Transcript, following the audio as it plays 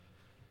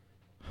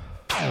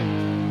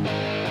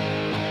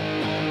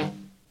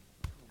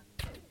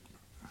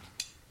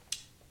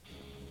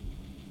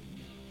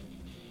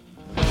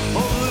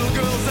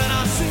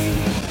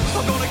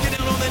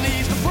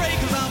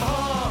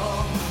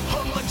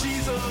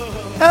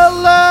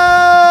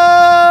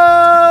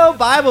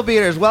Bible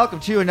Beaters, welcome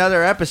to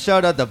another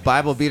episode of the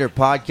Bible Beater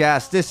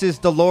Podcast. This is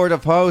the Lord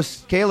of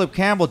Hosts, Caleb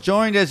Campbell,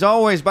 joined as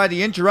always by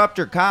the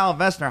interrupter, Kyle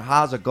Messner.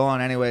 How's it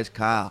going anyways,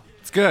 Kyle?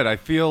 It's good. I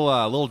feel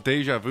a little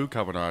deja vu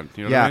coming on.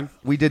 You know what I mean?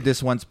 We did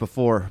this once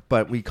before,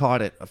 but we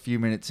caught it a few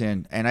minutes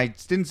in. And I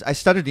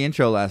stuttered the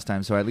intro last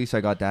time, so at least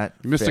I got that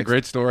You missed fixed. a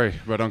great story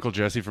about Uncle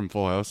Jesse from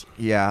Full House.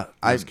 Yeah.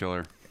 He was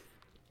killer.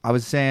 I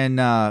was saying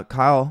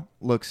Kyle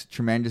looks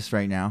tremendous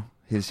right now.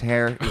 His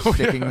hair is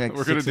sticking like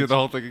We're going to do the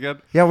whole thing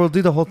again? Yeah, we'll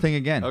do the whole thing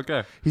again.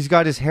 Okay. He's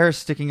got his hair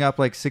sticking up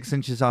like 6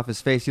 inches off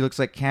his face. He looks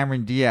like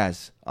Cameron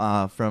Diaz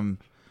from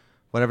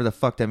whatever the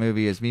fuck that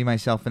movie is. Me,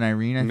 Myself, and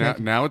Irene, I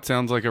think. Now it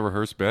sounds like a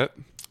rehearsed bit.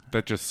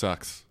 That just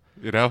sucks.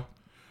 You know?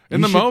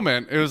 In You the should-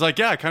 moment, it was like,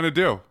 yeah, I kind of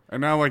do.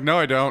 And now I'm like, no,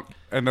 I don't.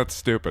 And that's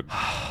stupid.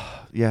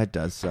 Yeah, it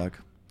does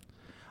suck.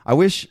 I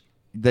wish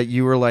that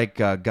you were like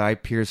Guy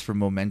Pearce from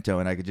Memento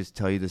and I could just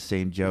tell you the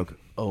same joke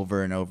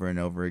over and over and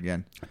over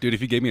again. Dude,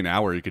 if you gave me an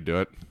hour, you could do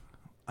it.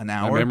 An My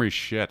hour? memory's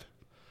shit.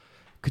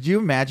 Could you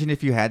imagine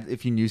if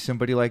you knew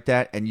somebody like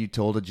that and you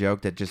told a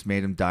joke that just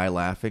made him die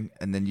laughing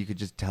and then you could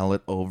just tell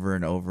it over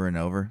and over and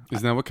over?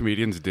 Isn't that what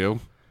comedians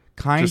do?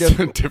 Kind Just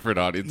of. different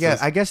audiences. Yeah,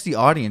 I guess the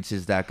audience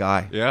is that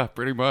guy. Yeah,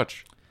 pretty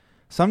much.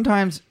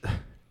 Sometimes...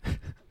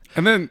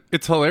 And then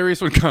it's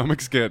hilarious when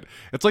comics get,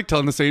 it's like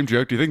telling the same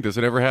joke. Do you think this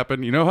would ever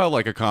happen? You know how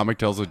like a comic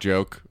tells a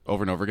joke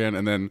over and over again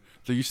and then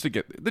they used to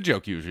get, the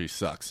joke usually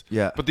sucks.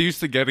 Yeah. But they used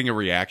to getting a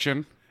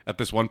reaction at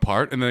this one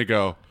part and then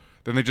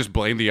they just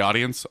blame the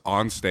audience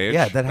on stage.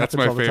 Yeah, that happens That's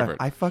my all the favorite.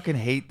 time. I fucking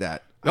hate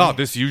that. Oh,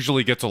 this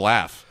usually gets a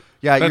laugh.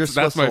 Yeah, that's, you're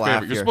supposed that's my to laugh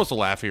favorite. here. You're supposed to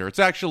laugh here. It's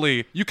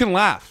actually, you can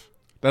laugh.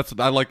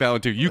 I like that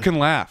one too. You can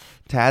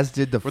laugh. Taz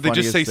did the Where they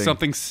funniest just say thing.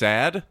 something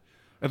sad,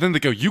 and then they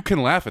go, "You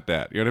can laugh at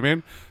that." You know what I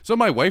mean? So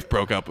my wife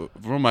broke up.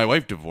 My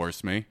wife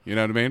divorced me. You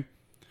know what I mean?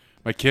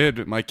 My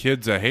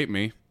kids hate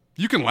me.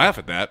 You can laugh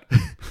at that.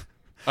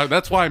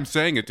 That's why I'm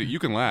saying it. You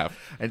can laugh.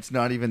 It's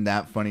not even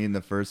that funny in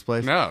the first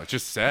place. No, it's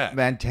just sad.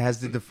 Man, Taz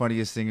did the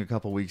funniest thing a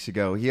couple weeks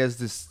ago. He has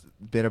this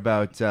bit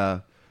about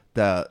the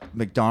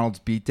McDonald's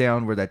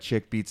beatdown where that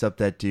chick beats up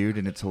that dude,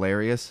 and it's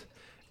hilarious.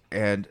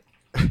 And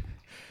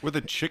Where the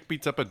chick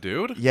beats up a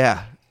dude.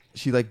 yeah,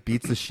 she like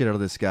beats the shit out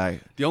of this guy.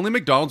 The only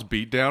McDonald's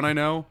beatdown I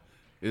know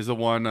is the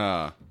one.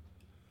 Where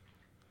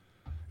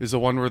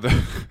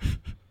the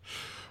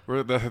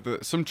where the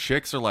some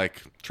chicks are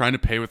like trying to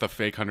pay with a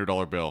fake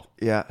 $100 bill.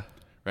 Yeah.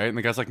 Right? And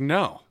the guy's like,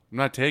 no, I'm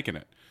not taking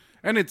it.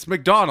 And it's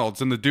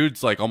McDonald's, and the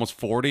dude's like almost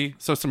 40,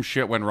 so some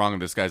shit went wrong in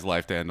this guy's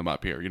life to end him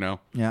up here, you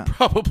know? Yeah.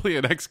 Probably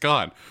an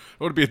ex-con.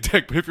 I would be a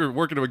dick, but if you're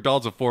working at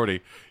McDonald's at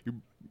 40,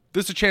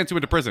 there's a chance he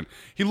went to prison.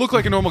 He looked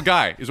like a normal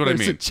guy, is what I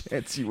There's mean. a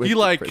chance he went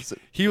to prison.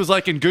 He was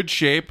like in good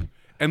shape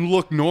and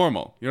looked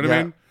normal. You know what I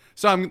Yeah. mean?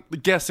 So I'm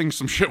guessing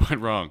some shit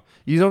went wrong.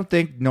 You don't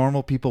think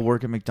normal people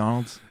work at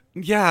McDonald's?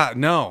 Yeah,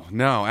 no,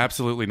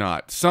 absolutely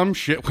not. Some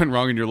shit went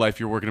wrong in your life.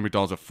 You're working at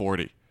McDonald's at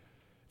 40. If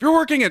you're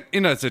working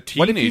as a teenager,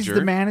 What if he's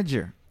the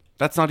manager?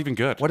 that's not even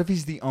good. What if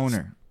he's the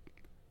owner?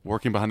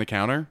 Working behind the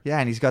counter? Yeah,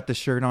 and he's got the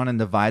shirt on and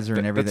the visor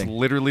and everything. That's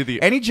literally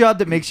the... Any job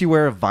that makes you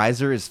wear a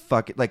visor is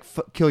fucking like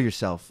kill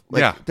yourself.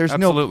 Like, yeah, there's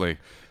absolutely.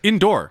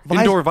 Indoor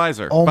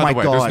visor. Oh by my the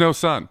way, God. there's no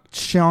sun.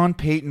 Sean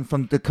Payton,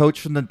 from the coach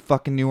from the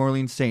fucking New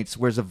Orleans Saints,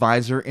 wears a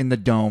visor in the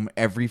dome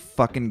every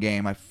fucking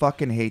game. I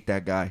fucking hate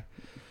that guy.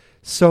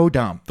 So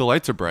dumb. The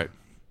lights are bright.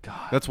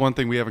 God. That's one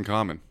thing we have in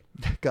common.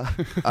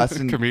 God, us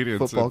and Comedians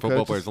football, and football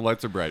coaches. players. The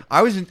lights are bright.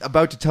 I was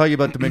about to tell you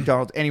about the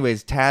McDonald's.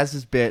 Anyways,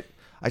 Taz's bit.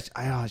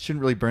 I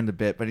shouldn't really burn the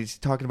bit, but he's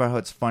talking about how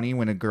it's funny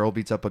when a girl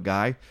beats up a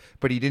guy,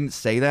 but he didn't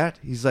say that.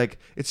 He's like,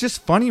 it's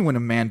just funny when a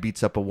man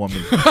beats up a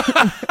woman.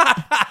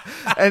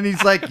 And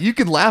he's like, you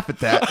can laugh at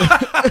that.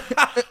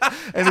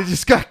 And it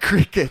just got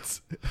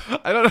crickets.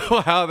 I don't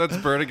know how that's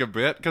burning a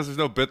bit because there's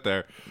no bit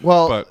there.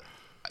 Well, but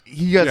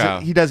he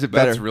does it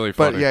better. That's really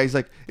But funny. yeah, he's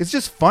like, it's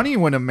just funny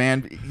when a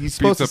man he's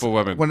supposed Beats to, up a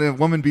woman. When a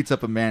woman beats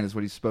up a man is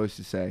what he's supposed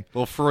to say.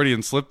 little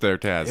Freudian slip there,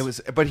 Taz. It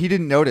was, but he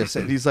didn't notice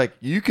it. He's like,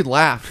 you could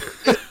laugh.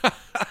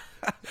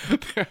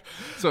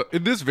 So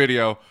in this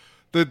video,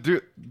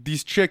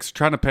 these chicks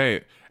trying to pay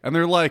it, and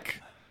they're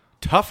like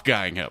tough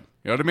guying him.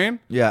 You know what I mean?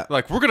 Yeah.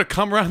 Like, we're gonna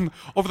come around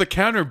over the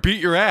counter and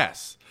beat your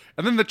ass,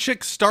 and then the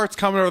chick starts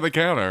coming over the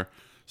counter.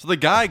 So the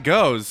guy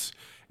goes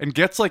and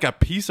gets like a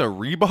piece of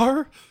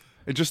rebar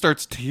and just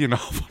starts teeing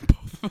off on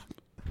both of them.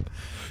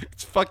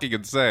 It's fucking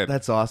insane.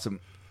 That's awesome.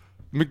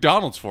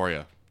 McDonald's for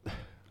you.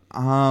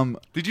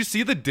 Did you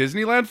see the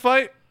Disneyland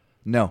fight?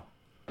 No.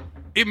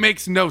 It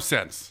makes no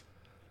sense.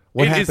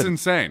 What It is happened?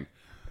 insane.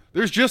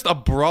 There's just a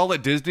brawl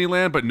at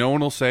Disneyland, but no one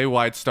will say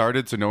why it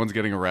started, so no one's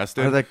getting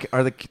arrested.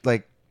 Are the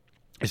like?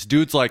 This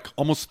dude's like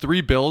almost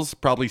 3 bills,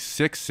 probably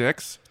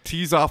 6'6",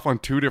 tees off on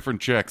 2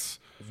 different chicks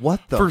What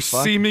the for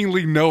fuck?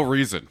 seemingly no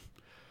reason.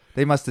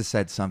 They must have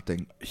said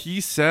something. He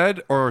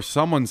said, or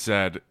someone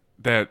said,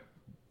 that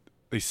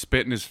they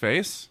spit in his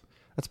face.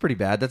 That's pretty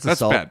bad. That's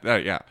That's assault.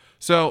 bad. Yeah.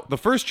 So the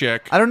first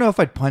chick, I don't know if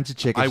I'd punch a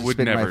chick if I she would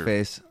spit in never. my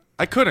face.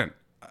 I couldn't.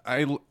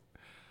 I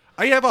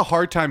have a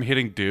hard time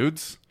hitting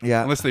dudes,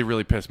 Yeah. unless they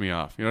really piss me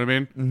off. You know what I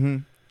mean? Mm-hmm.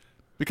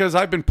 Because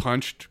I've been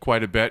punched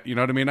quite a bit. You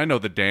know what I mean? I know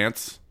the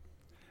dance.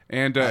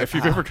 And if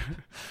you've ever,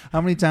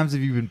 How many times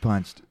have you been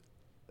punched?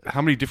 how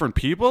many different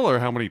people or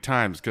how many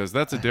times? Because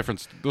that's a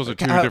difference. Those are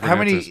two different How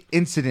many answers.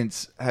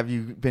 incidents have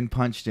you been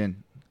punched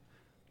in?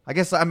 I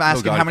guess I'm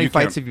asking God, how if many you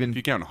fights count- have you If been?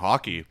 you count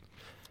hockey,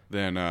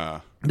 then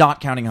Not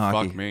counting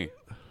hockey. fuck me.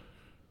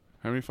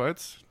 How many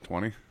fights?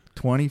 20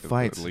 20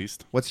 fights. at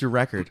least. What's your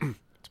record?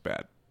 It's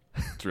bad.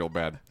 It's real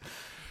bad.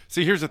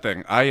 See, here's the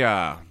thing.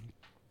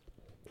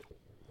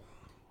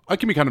 I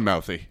can be kind of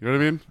mouthy. You know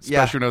what I mean? Especially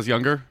Yeah. when I was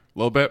younger, a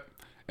little bit.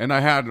 And I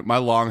had my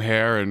long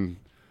hair and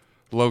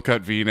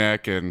low-cut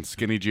V-neck and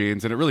skinny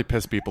jeans, and it really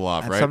pissed people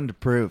off, That's right? something to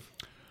prove.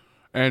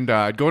 And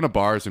I'd go into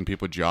bars and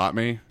people would jaw at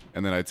me,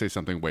 and then I'd say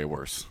something way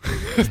worse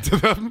to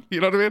them.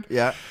 You know what I mean?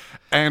 Yeah.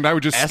 And I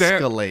would just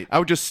Escalate. I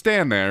would just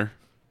stand there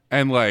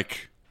and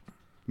like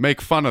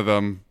make fun of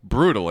them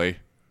brutally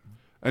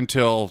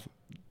until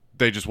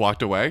they just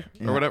walked away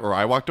or whatever, or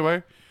I walked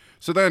away.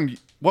 So then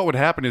what would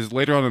happen is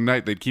later on in the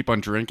night they'd keep on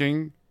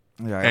drinking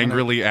Yeah,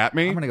 angrily at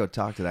me, I'm gonna go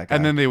talk to that guy.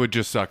 and then they would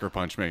just sucker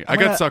punch me. I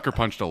gonna- got sucker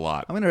punched a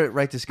lot. I'm gonna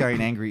write this guy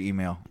an angry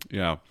email.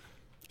 Yeah.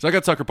 So I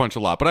got sucker punched a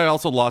lot, but I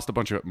also lost a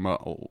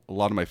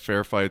lot of my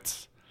fair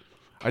fights.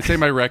 I'd say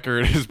my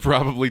record is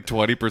probably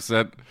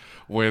 20%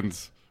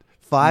 wins.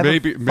 Five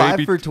Maybe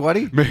for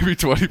 20. Maybe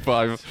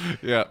 25.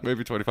 Yeah,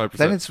 maybe 25%.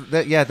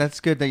 Then that's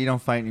good that you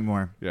don't fight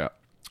anymore. Yeah.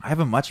 I have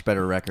a much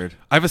better record.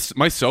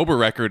 My sober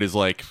record is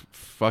like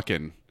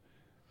fucking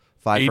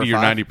 5 for 80 or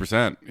 5.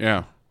 90%.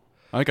 Yeah.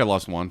 I think I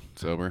lost one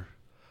sober.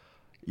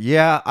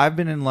 Yeah, I've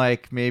been in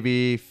like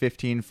maybe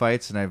 15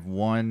 fights and I've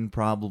won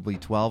probably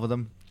 12 of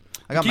them.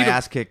 I got key my to-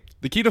 ass kicked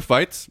The key to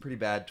fights, pretty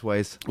bad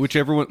twice. which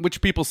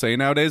people say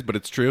nowadays, but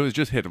it's true, is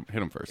just hit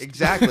them first.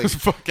 Exactly. Just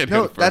fucking hit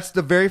No, 'em first. that's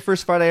the very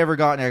first fight I ever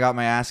got, and I got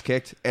my ass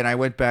kicked. And I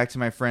went back to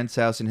my friend's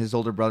house, and his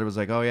older brother was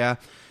like, "Oh yeah,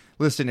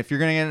 listen, if you're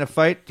gonna get in a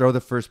fight, throw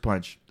the first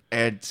punch."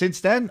 And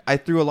since then, I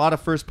threw a lot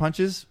of first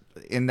punches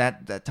in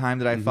that time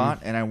that I Mm-hmm. fought,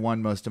 and I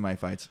won most of my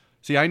fights.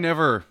 See, I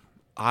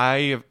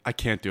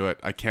can't do it.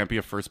 I can't be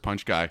a first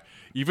punch guy.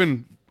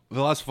 Even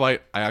the last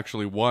fight I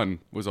actually won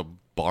was a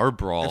bar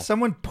brawl. If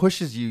someone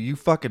pushes you, you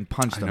fucking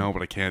punch I them. know,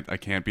 but I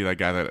can't be that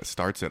guy that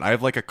starts it. I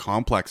have like a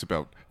complex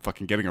about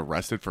fucking getting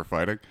arrested for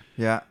fighting.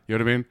 Yeah. You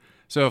know what I mean?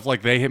 So if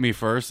like they hit me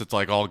first, it's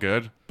like all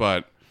good.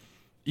 But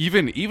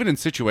even in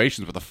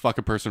situations where the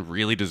fucking person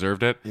really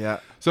deserved it. Yeah.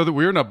 So that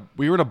we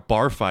were in a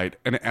bar fight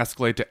and it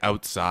escalated to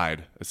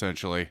outside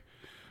essentially.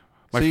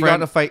 So you got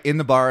in a fight in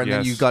the bar, and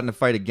then Yes. you got in a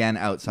fight again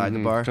outside the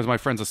bar. Because my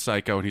friend's a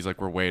psycho and he's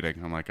like, we're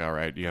waiting. I'm like, all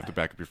right, you have to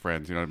back up your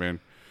friends. You know what I mean?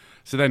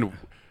 So then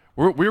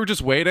we were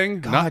just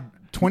waiting. God,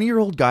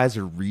 20-year-old guys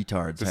are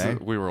retards, hey?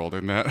 We were older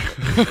than that.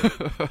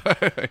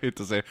 I hate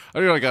to say it. I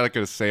don't know. I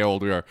gotta say how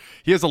old we are.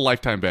 He has a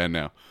lifetime ban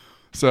now,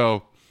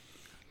 so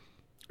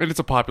and it's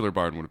a popular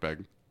bar in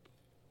Winnipeg.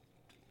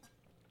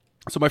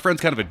 So my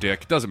friend's kind of a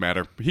dick. Doesn't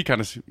matter. He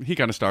kind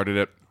of started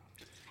it,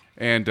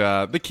 and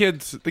the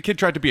kid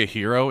tried to be a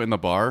hero in the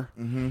bar.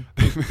 Mm-hmm.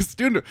 This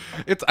dude,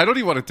 I don't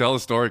even want to tell the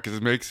story because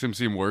it makes him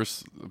seem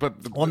worse.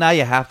 But Well, now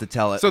you have to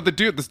tell it. so this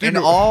dude in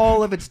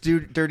all of its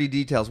dirty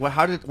details. What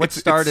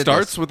started it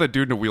starts this? with a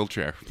dude in a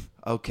wheelchair.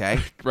 Okay.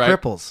 Right?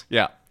 Cripples.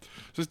 Yeah.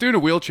 So this dude in a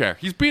wheelchair.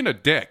 He's being a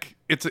dick.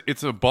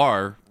 It's a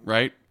bar,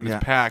 right? And Yeah.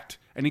 It's packed,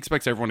 and he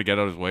expects everyone to get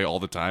out of his way all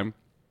the time.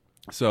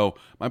 So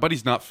my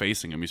buddy's not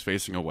facing him; he's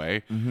facing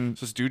away. So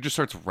this dude just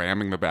starts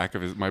ramming the back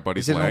of my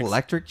buddy's Is it an legs.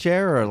 electric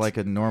chair or like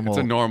a normal?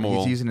 It's a normal.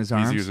 He's using his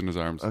arms. He's using his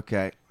arms,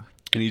 Okay.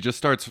 and he just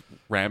starts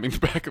ramming the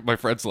back of my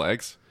friend's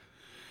legs.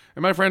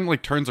 And my friend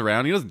like turns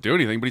around. He doesn't do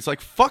anything, but he's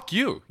like, "Fuck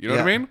you!" You know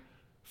what I Yeah. mean?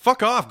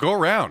 Fuck off. Go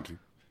around.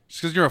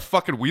 Just because you're a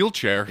fucking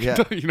wheelchair, Yeah.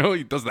 you know,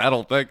 he does that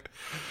whole thing.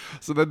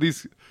 So then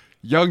these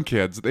young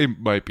kids, they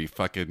might be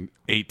fucking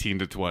 18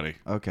 to 20.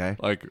 Okay.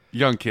 Like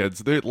young kids,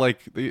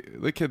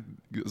 the kid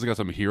has got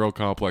some hero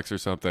complex or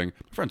something.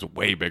 My friend's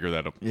way bigger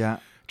than him. Yeah.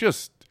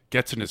 Just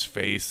gets in his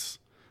face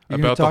You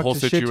gonna about the talk whole to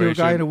situation. shit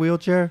to a guy in a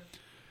wheelchair?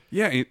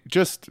 Yeah,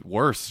 just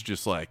worse.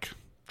 Just like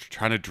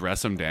trying to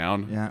dress him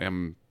down. Yeah.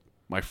 And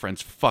my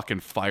friend's fucking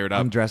fired up.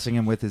 I'm dressing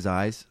him with his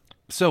eyes.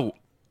 So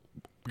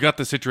we got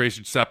the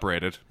situation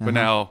separated, but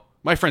now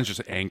my friend's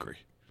just angry.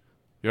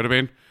 You know what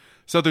I mean?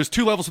 So there's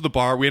two levels of the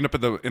bar. We end up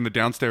in the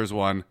downstairs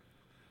one.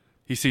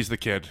 He sees the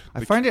kid.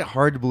 I find it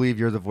hard to believe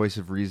you're the voice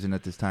of reason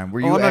at this time.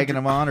 Were Oh, you I'm not- egging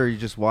him on, or are you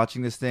just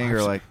watching this thing,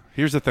 or like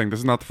Here's the thing. This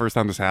is not the first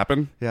time this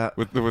happened. Yeah.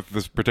 With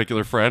this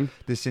particular friend.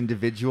 this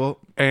individual?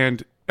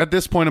 And at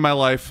this point in my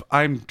life,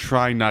 I'm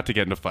trying not to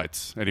get into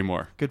fights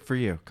anymore. Good for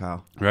you,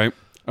 Kyle. Right?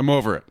 I'm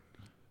over it.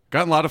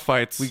 Got in a lot of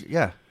fights.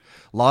 Yeah.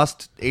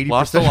 Lost 80%.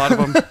 Lost a lot of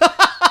them.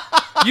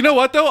 You know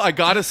what, though? I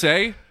gotta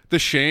say, the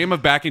shame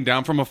of backing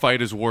down from a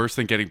fight is worse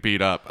than getting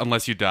beat up,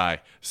 unless you die.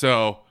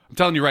 So I'm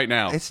telling you right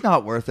now, It's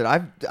not worth it.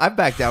 I've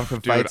backed down from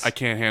dude, fights. I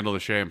can't handle the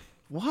shame.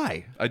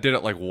 Why? I did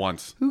it like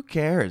once. Who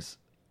cares?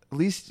 At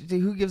least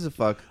who gives a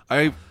fuck?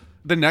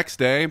 The next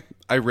day,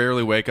 I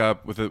rarely wake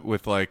up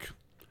with like,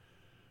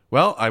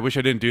 well, I wish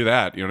I didn't do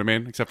that. You know what I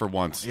mean? Except for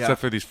once. Yeah.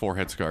 Except for these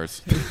forehead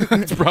scars.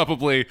 It's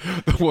probably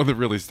the one that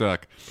really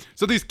stuck.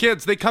 So these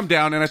kids, they come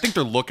down, and I think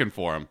they're looking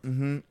for him.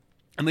 Mm-hmm.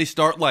 And they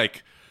start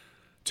like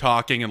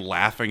talking and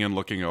laughing and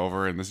looking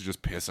over, and this is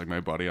just pissing my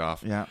buddy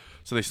off. Yeah.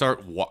 So they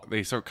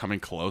start coming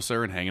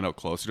closer and hanging out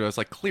closer to us,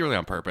 like clearly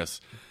on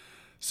purpose.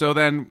 So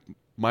then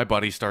my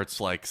buddy starts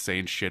like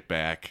saying shit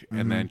back,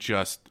 and then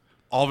just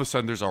all of a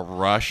sudden there's a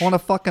rush. Want to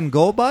fucking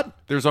go, bud?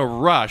 There's a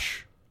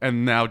rush,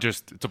 and now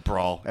just it's a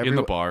brawl in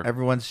the bar.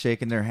 Everyone's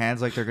shaking their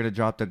hands like they're gonna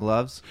drop the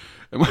gloves.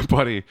 And my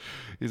buddy,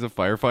 he's a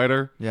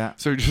firefighter. Yeah.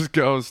 So he just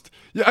goes,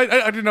 yeah,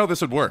 I didn't know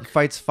this would work.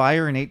 Fights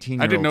fire and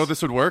 18-year-olds. I didn't know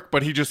this would work,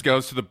 but he just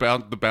goes to the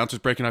bouncers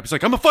breaking up. He's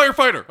like, I'm a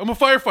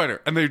firefighter.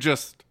 And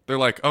they're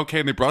like, okay.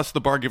 And they brought us to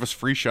the bar, give us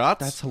free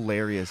shots. That's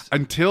hilarious.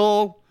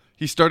 Until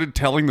he started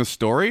telling the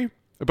story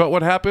about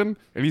what happened,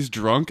 and he's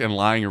drunk and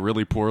lying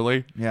really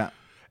poorly. Yeah.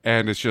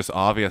 And it's just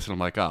obvious. And I'm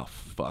like, oh,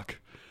 fuck.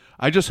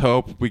 I just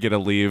hope we get to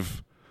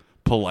leave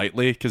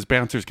politely, because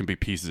bouncers can be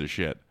pieces of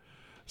shit.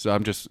 So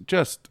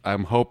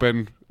I'm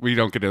hoping we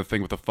don't get into the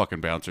thing with the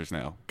fucking bouncers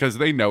now, because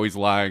they know he's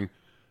lying,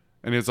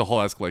 and it's a whole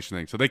escalation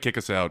thing. So they kick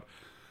us out,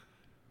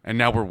 and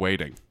now we're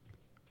waiting.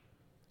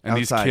 And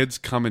Outside. These kids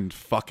come and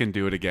fucking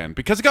do it again,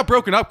 because it got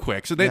broken up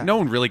quick, so no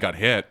one really got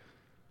hit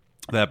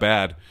that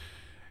bad.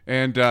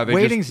 And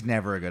waiting's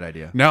never a good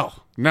idea. No.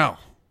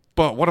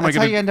 But what am I That's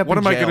how you end gonna up what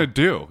in am I jail. gonna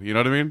do? You know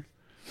what I mean?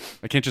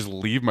 I can't just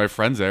leave my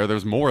friends there.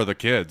 There's more of the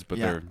kids, but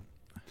they're.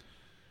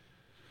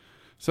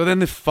 So then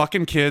the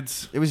fucking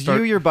kids. It was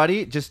you, your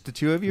buddy, just the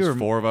two of you, It or was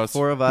 4 of us.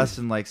 4 of us,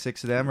 and like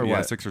 6 of them, or Yeah,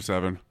 what? 6 or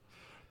 7.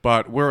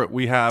 But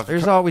we have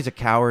There's always a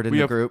coward in the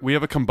have, group. We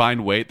have a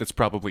combined weight that's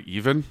probably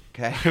even.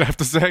 Okay. I'd have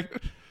to say,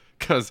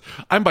 because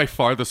I'm by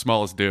far the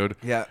smallest dude.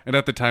 Yeah. And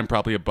at the time,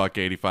 probably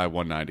 $185,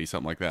 190,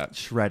 something like that.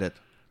 Shred it.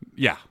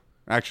 Yeah,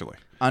 actually.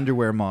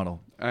 Underwear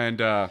model. And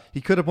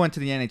He could have went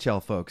to the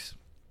NHL, folks.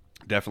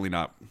 definitely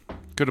not.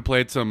 Could have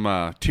played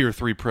some Tier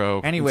 3 Pro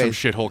Anyways, in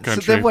some shithole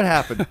country. So then what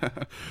happened?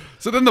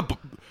 So then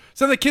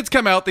the kids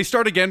come out. They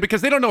start again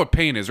because they don't know what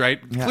pain is, right?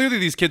 Yeah. Clearly,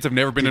 these kids have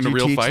never been Did in a you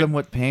real teach fight. them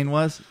what pain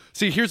was?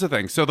 See, here's the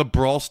thing. So the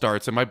brawl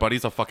starts, and my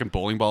buddy's a fucking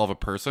bowling ball of a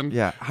person.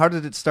 Yeah. How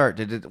did it start?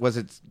 Was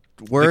it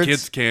words? The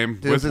kids came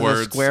Was with it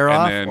words. a square and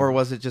off, then or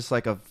was it just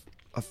like a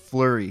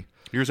flurry?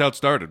 here's how it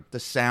started. The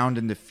sound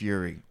and the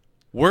fury.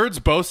 Words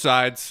both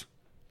sides.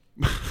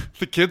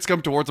 The kids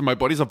come towards him. My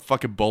buddy's a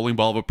fucking bowling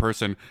ball of a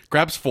person.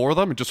 Grabs 4 of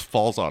them and just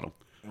falls on him.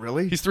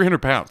 Really? He's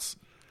 300 pounds.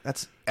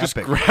 That's Just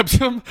epic. grabs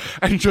him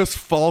and just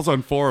falls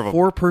on 4 of them.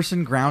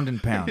 4-person ground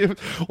and pound.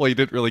 Well, he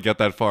didn't really get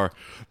that far.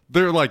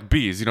 They're like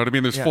bees, you know what I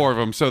mean? There's Yeah. 4 of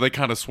them, so they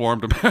kind of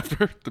swarmed him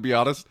after, to be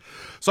honest.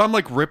 So I'm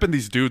like ripping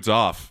these dudes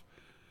off,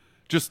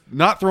 just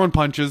not throwing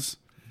punches,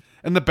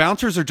 and the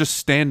bouncers are just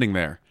standing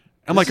there.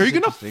 I'm like, This are is you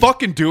gonna interesting.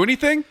 fucking do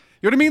anything?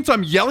 You know what I mean? So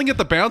I'm yelling at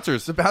the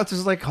bouncers. The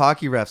bouncers like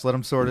hockey refs. Let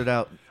them sort it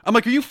out. I'm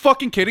like, are you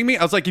fucking kidding me?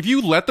 I was like, if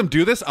you let them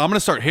do this, I'm gonna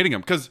start hitting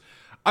them, because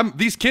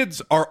these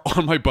kids are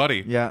on my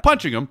buddy, Yeah.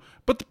 punching him,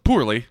 but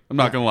poorly. I'm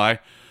not gonna lie.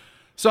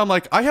 So I'm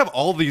like, I have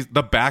all the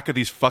back of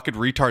these fucking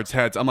retards'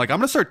 heads. I'm like, I'm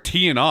gonna start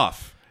teeing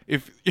off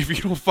if you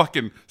don't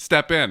fucking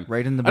step in.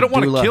 Right in the I don't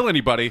want to medulla- kill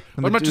anybody. the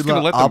But I'm not just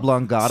gonna let medulla them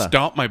oblongata.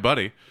 stomp my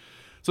buddy.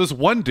 So this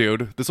one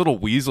dude, this little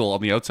weasel on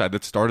the outside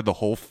that started the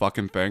whole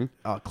fucking thing,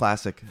 Oh,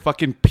 classic.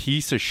 fucking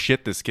piece of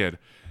shit, this kid,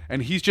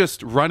 and he's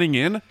just running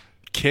in,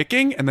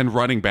 kicking, and then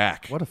running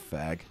back. What a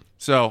fag.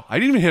 So I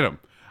didn't even hit him.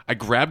 I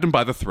grabbed him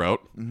by the throat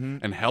Mm-hmm.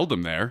 and held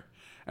him there.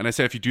 And I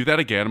said, if you do that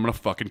again, I'm going to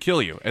fucking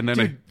kill you. And then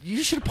Dude,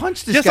 you should have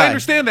punched this yes, guy. I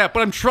understand that,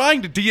 but I'm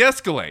trying to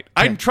de-escalate.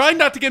 I'm trying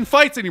not to get in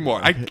fights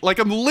anymore. I'm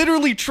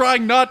literally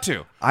trying not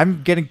to.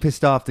 I'm getting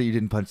pissed off that you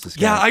didn't punch this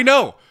guy. Yeah, I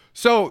know.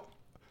 So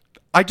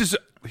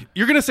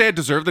you're going to say I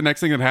deserve the next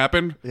thing that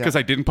happened because Yeah.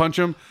 I didn't punch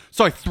him.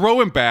 So I throw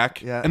him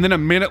back. Yeah. And then a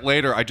minute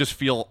later, I just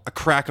feel a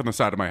crack on the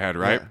side of my head,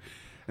 right? Yeah.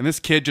 And this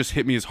kid just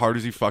hit me as hard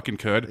as he fucking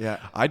could. Yeah.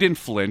 I didn't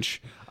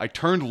flinch. I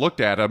turned, looked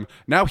at him.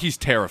 Now he's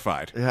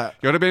terrified. Yeah.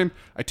 You know what I mean?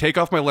 I take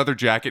off my leather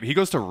jacket. He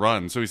goes to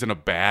run, so his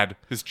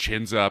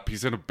chin's up.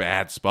 He's in a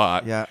bad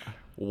spot. Yeah.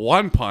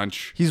 One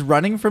punch. He's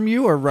running from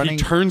you or running? He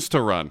turns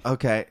to run.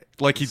 Okay.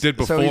 Like he did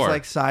before. So he's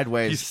like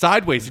sideways. He's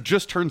sideways. He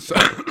just turned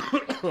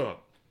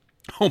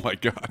oh my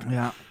God.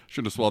 Yeah.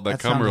 Shouldn't have swallowed that That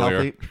cum sound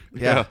earlier. healthy.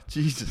 Yeah.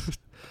 Jesus.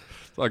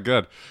 It's not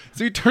good.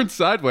 So he turned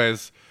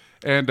sideways,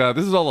 and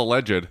this is all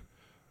alleged.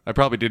 I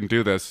probably didn't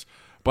do this,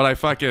 but I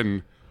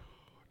fucking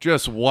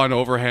just one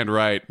overhand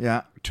right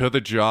Yeah. to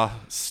the jaw,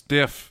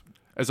 stiff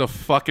as a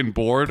fucking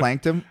board.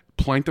 Planked him.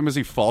 Planked him as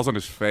he falls on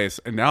his face.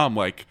 And now I'm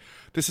like,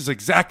 this is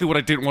exactly what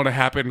I didn't want to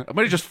happen. I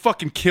might have just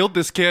fucking killed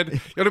this kid. You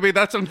know what I mean?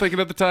 That's what I'm thinking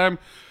at the time.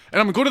 And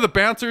I'm going to the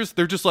bouncers.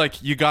 They're just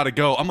like, you got to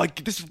go. I'm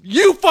like,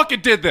 you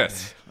fucking did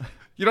this.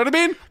 You know what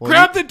I mean?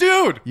 Grab the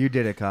dude. You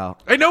did it, Kyle.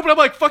 I know, but I'm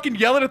like fucking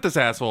yelling at this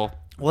asshole.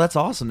 Well, that's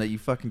awesome that you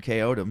fucking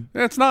KO'd him.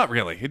 It's not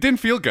really. It didn't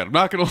feel good. I'm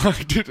not going to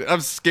lie. Dude,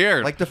 I'm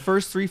scared. Like the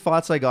first 3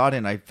 fights I got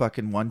in, I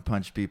fucking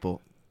one-punched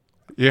people.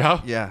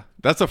 yeah? Yeah.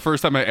 That's the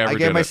first time I ever I did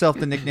gave it. myself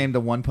the nickname the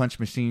one-punch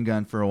machine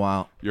gun for a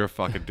while. You're a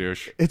fucking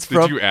douche. It's Did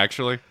from- you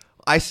actually?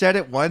 I said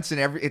it once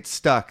and it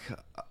stuck.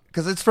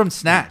 Because it's from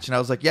Snatch. And I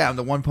was like, yeah, I'm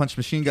the one-punch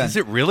machine gun. Is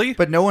it really?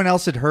 But no one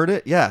else had heard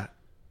it. Yeah.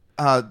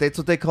 That's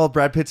what they call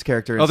Brad Pitt's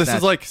character. In Oh, this Snatch.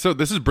 is like so.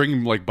 This is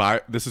bringing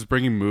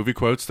movie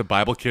quotes to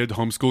Bible kids,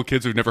 homeschool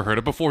kids who've never heard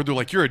it before. They're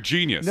like, "You're a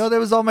genius." No, that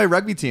was all my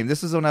rugby team.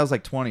 This is when I was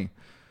like 20.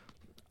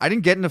 I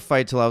didn't get in a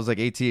fight till I was like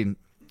 18.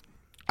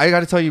 I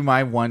got to tell you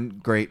my one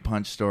great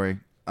punch story.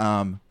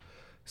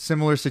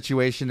 Similar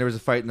situation. There was a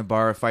fight in the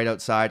bar, a fight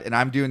outside, and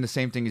I'm doing the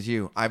same thing as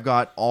you. I've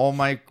got all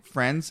my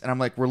friends, and I'm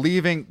like, we're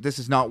leaving. This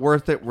is not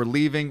worth it. We're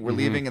leaving. We're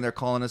leaving, and they're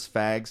calling us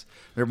fags.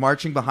 They're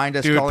marching behind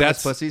us, Dude, calling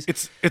us pussies.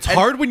 It's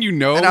hard when you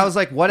know. And I was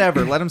like,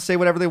 whatever. Let them say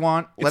whatever they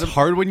want. It's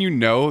hard when you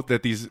know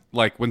that these,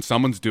 like, when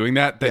someone's doing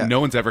that Yeah. no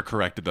one's ever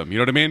corrected them. You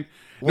know what I mean?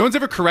 No one's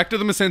ever corrected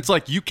them in the sense,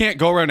 like, you can't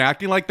go around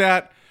acting like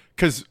that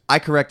because, I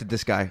corrected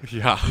this guy.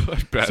 yeah,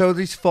 I bet. So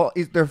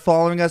they're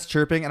following us,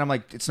 chirping, and I'm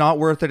like, it's not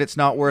worth it. It's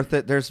not worth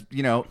it. There's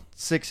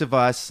 6 of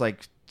us,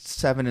 like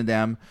 7 of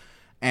them,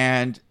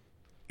 and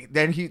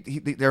then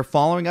they're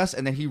following us,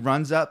 and then he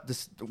runs up.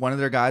 One of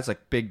their guys,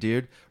 like big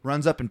dude,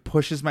 runs up and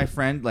pushes my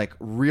friend like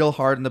real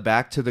hard in the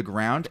back to the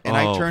ground, and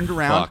I Oh, turned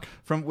around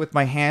fuck. with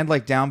my hand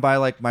like down by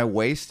like my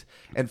waist,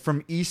 and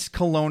from East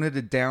Kelowna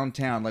to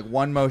downtown, like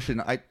one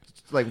motion, I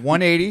like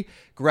 180,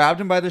 grabbed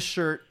him by the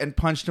shirt and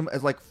punched him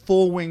as like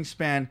full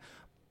wingspan.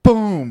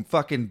 Boom,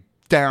 fucking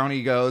down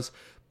he goes.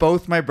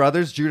 Both my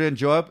brothers, Judah and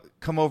Joab,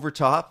 come over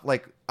top.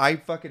 Like I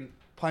fucking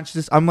punched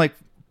this. I'm like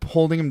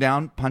holding him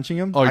down, punching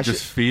him. Oh, you're I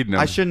just feeding him.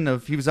 I shouldn't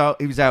have. He was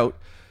out.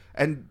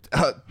 And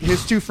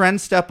his 2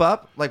 friends step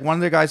up. Like one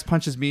of their guys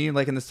punches me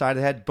like in the side of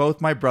the head. Both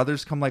my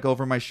brothers come like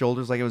over my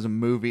shoulders like it was a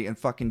movie and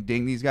fucking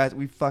ding these guys.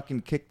 We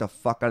fucking kicked the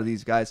fuck out of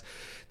these guys.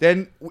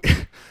 Then,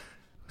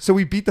 so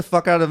we beat the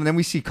fuck out of them. And then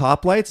we see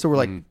cop lights. So we're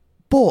like,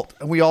 bolt.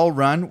 And we all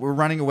run. We're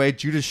running away.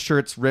 Judah's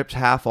shirt's ripped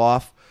half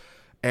off.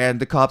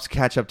 And the cops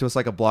catch up to us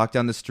like a block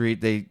down the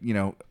street. They,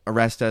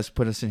 arrest us,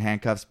 put us in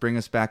handcuffs, bring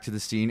us back to the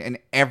scene. And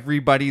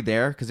everybody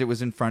there, because it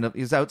was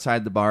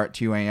outside the bar at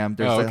 2 a.m.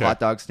 There's a hot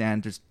dog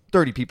stand. There's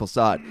 30 people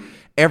saw it.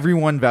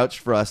 Everyone vouched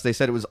for us. They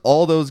said it was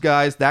all those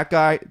guys. That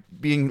guy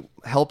being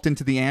helped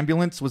into the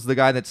ambulance was the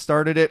guy that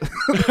started it.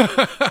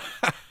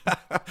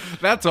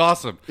 That's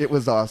awesome. It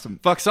was awesome.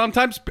 Fuck,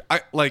 sometimes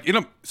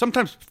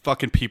sometimes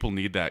fucking people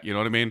need that. You know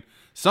what I mean?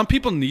 Some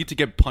people need to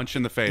get punched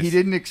in the face. He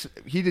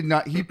did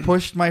not. He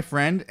pushed my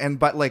friend,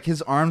 but like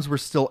his arms were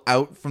still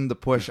out from the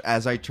push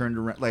as I turned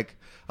around. Like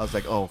I was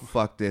like, oh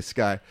fuck this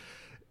guy.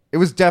 It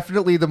was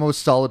definitely the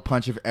most solid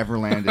punch I've ever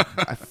landed.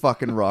 I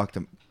fucking rocked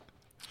him.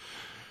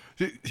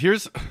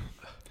 Here's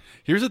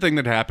the thing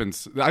that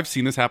happens. I've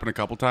seen this happen a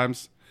couple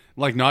times.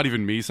 Like not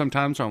even me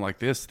sometimes. Where I'm like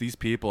these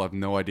people have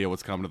no idea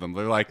what's coming to them.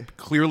 They're like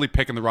clearly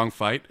picking the wrong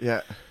fight.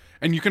 Yeah.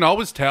 And you can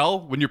always tell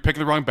when you're picking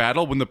the wrong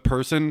battle when the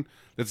person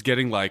that's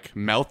getting like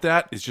mouthed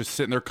at is just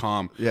sitting there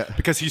calm. Yeah.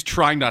 Because he's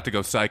trying not to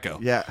go psycho.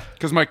 Yeah.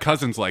 Because my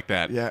cousin's like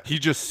that. Yeah. He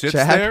just sits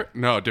Chad? there.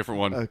 No, a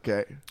different one.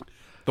 Okay.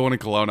 The one in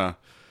Kelowna.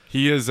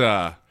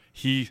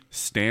 He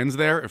stands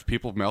there. If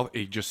people mouth,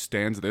 he just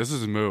stands there. This is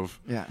his move.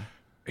 Yeah.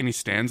 And he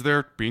stands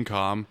there being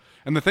calm.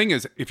 And the thing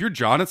is, if you're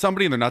jawing at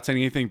somebody and they're not saying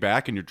anything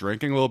back and you're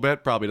drinking a little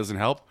bit, probably doesn't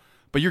help.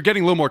 But you're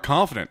getting a little more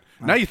confident.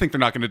 Now you think they're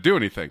not going to do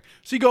anything.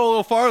 So you go a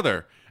little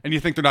farther and you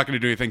think they're not going to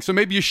do anything. So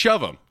maybe you shove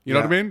them. You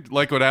know what I mean?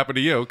 Like what happened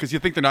to you because you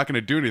think they're not going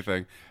to do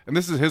anything. And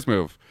this is his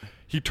move.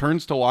 He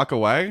turns to walk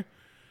away,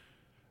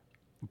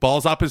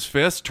 balls up his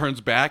fist,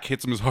 turns back,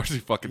 hits him as hard as he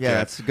fucking can. Yeah,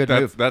 that's a good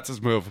move. That's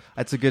his move.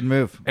 That's a good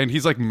move. And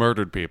he's like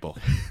murdered people.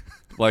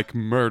 Like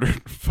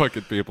murdered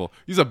fucking people.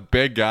 He's a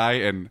big guy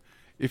and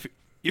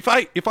if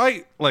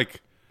I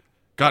like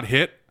got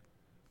hit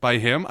by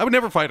him, I would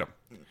never fight him.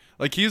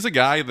 Like he's a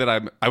guy that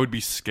I would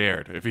be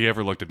scared if he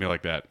ever looked at me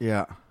like that.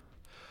 Yeah.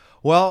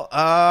 Well,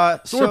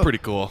 So we're pretty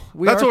cool.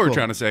 we That's are what we're cool.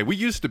 trying to say. We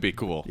used to be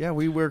cool. Yeah,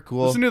 we were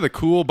cool. Listen to the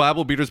Cool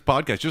Bible Beaters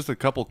podcast. Just a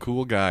couple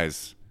cool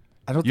guys.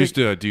 I don't Used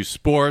think to do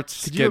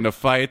sports, Could get you- into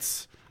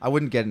fights, I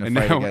wouldn't get in a and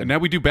fight now, again. and now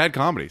we do bad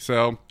comedy.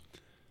 So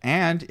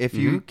And if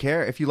you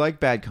care, if you like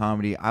bad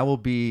comedy, I will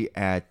be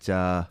at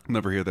I'll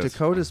never hear this.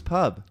 Dakota's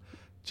Pub,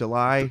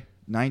 July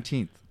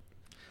 19th.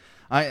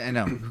 I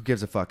know. Who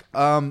gives a fuck?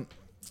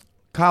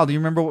 Kyle, do you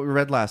remember what we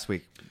read last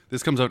week?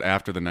 This comes out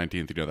after the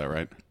 19th. You know that,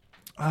 right?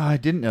 I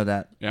didn't know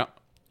that. Yeah.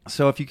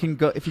 So if you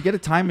get a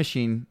time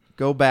machine,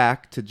 go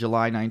back to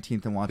July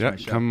 19th and watch Yeah. my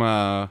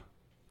show.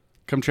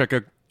 Come check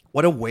out.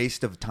 What a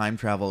waste of time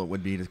travel it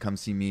would be to come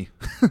see me.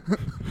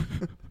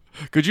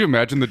 Could you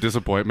imagine the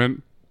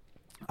disappointment?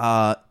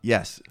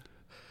 Yes.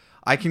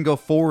 I can go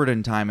forward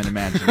in time and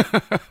imagine.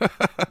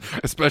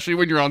 Especially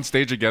when you're on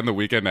stage again the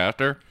weekend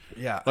after.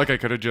 Yeah. Like I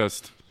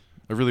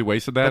really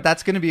wasted that. But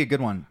that's going to be a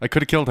good one. I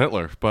could have killed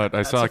Hitler, but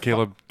I saw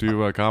Caleb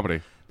do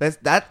comedy.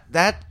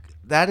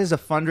 That is a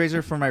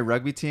fundraiser for my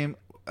rugby team.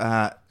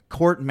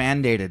 Court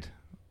mandated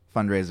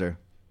fundraiser.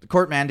 The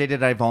court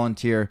mandated I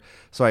volunteer,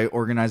 so I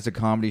organized a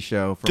comedy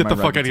show for Get my the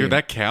fuck rugby out of here. team.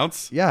 That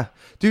counts? Yeah,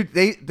 dude.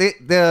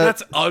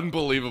 That's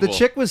unbelievable. The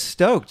chick was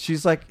stoked.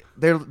 She's like,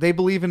 they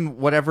believe in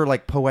whatever,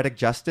 like poetic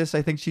justice,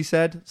 I think she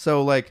said.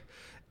 So like,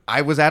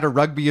 I was at a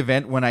rugby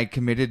event when I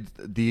committed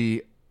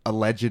the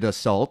alleged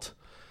assault.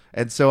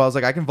 And so I was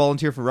like, I can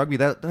volunteer for rugby.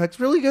 That's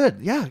really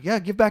good. Yeah.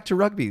 Give back to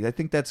rugby. I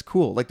think that's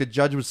cool. Like the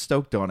judge was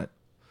stoked on it.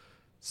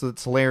 So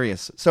it's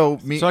hilarious. So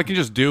I can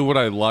just do what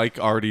I like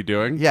already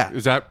doing. Yeah.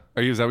 Is that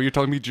what you're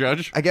telling me,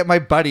 Judge? I get my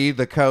buddy,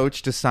 the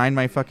coach, to sign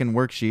my fucking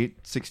worksheet.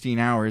 16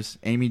 hours.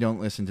 Amy, don't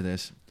listen to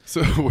this.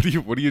 So what do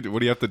you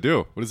have to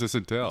do? What does this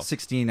entail?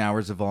 16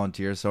 hours of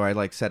volunteer. So I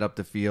like set up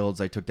the fields.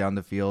 I took down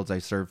the fields. I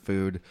served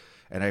food,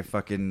 and I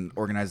fucking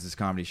organized this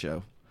comedy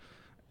show.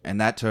 And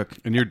that took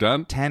And you're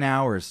done? 10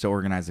 hours to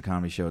organize the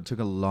comedy show. It took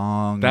a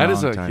long That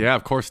is time. yeah,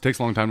 of course. It takes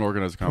a long time to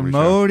organize a comedy show.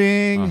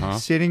 Promoting, Uh-huh.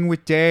 sitting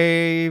with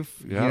Dave.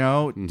 Yep. You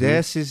know,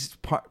 this is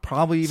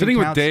probably even Sitting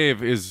with counts-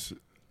 Dave is,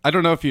 I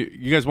don't know if you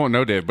guys won't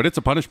know Dave, but it's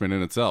a punishment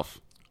in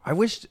itself. I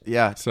wish,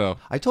 yeah. So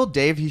I told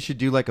Dave he should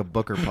do like a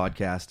Booker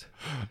podcast.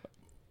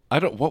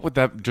 what would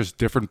that, just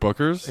different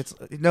bookers? It's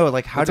no,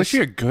 like That's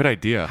actually a good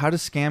idea. how to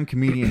scam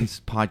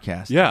comedians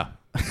podcast. Yeah.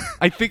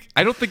 I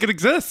don't think it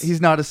exists.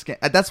 He's not a scam.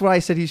 That's why I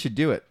said he should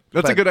do it.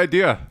 That's a But good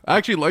idea. I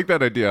actually like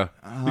that idea.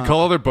 You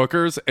call other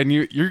bookers, and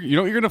you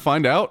know what you're going to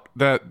find out?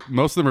 That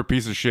most of them are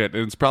pieces of shit,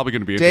 and it's probably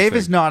going to be Dave interesting.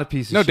 is not a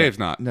piece of No, shit. Dave's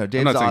not. No, I'm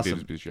Dave's not saying awesome.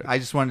 Dave's a piece of shit. I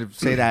just wanted to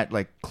say that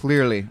like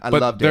clearly. I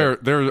But love Dave.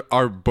 there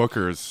are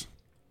bookers,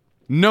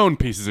 known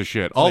pieces of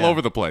shit all yeah.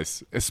 over the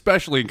place,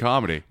 especially in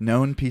comedy.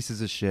 Known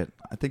pieces of shit.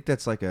 I think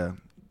that's like a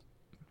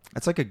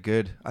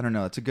good, I don't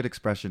know, it's a good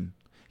expression.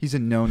 He's a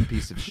known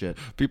piece of shit.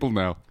 People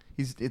know.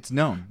 It's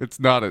known. It's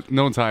not.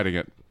 No one's hiding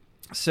it.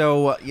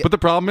 So, But the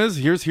problem is,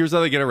 here's how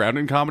they get around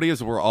in comedy: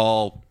 is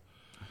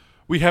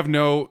we have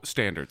no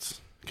standards.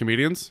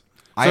 Comedians.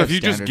 I So have if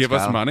you just standards, give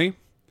us Kyle. money,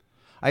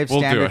 I have we'll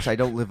do standards it. I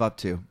don't live up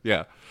to.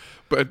 yeah.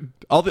 But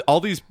all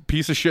these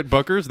piece of shit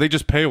bookers, they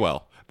just pay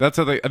well. That's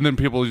how and then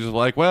people are just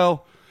like,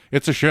 well,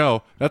 it's a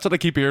show. That's what I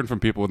keep hearing from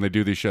people when they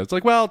do these shows. It's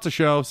like, well, it's a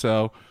show,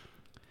 so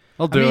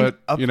I'll do it.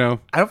 You know.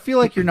 I don't feel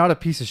like you're not a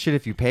piece of shit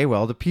if you pay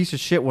well. The piece of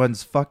shit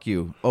ones, fuck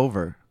you,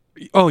 over.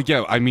 Oh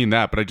yeah, I mean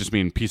that, but I just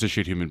mean piece of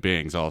shit human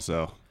beings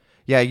also.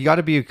 Yeah, you got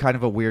to be kind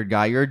of a weird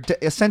guy. You're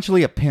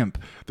essentially a pimp.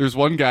 There's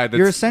one guy that's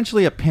You're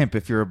essentially a pimp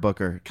if you're a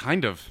booker.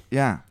 kind of,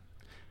 Yeah.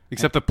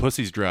 except the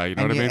pussy's dry. You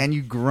know what I mean? And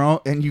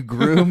you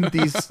groom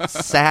these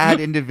sad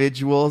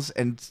individuals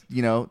and,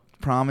 you know,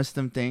 promise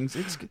them things.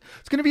 It's going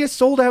to be a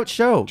sold out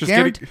show. Just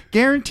getting-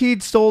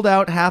 Guaranteed sold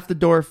out, half the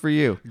door for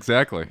you.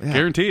 Exactly,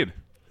 guaranteed.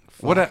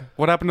 What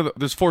happened to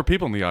there's 4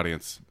 people in the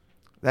audience.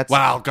 That's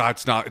Wow,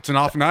 God, it's an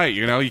off night.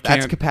 You know, you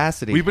can't. That's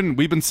capacity. We've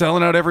been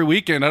selling out every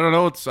weekend. I don't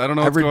know what's I going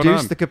on.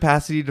 reduced the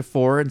capacity to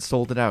 4 and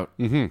sold it out.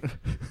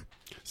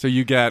 So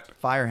you get,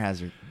 Fire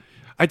hazard.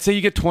 I'd say you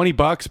get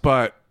 $20,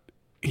 but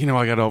you know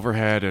I got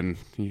overhead and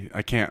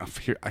I can't.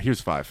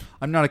 Here's 5.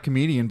 I'm not a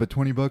comedian, but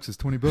 $20 is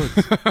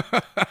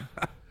 $20.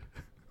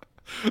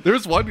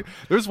 There's one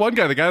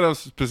guy, the guy that I was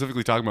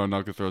specifically talking about. I'm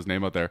not gonna throw his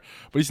name out there,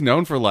 but he's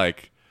known for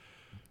like.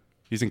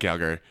 He's in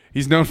Calgary.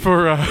 He's known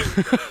for.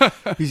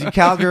 He's in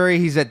Calgary.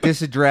 He's at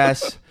this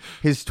address.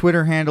 His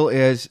Twitter handle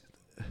is.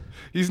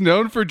 He's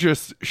known for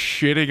just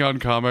shitting on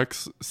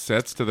comics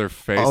sets to their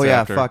face. Oh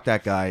yeah, after. fuck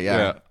that guy. Yeah,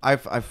 Yeah.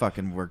 I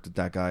fucking worked with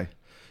that guy.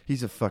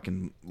 He's a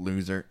fucking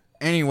loser.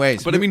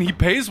 Anyways, But I mean, he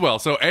pays well,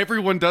 so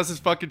everyone does his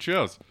fucking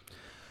shows.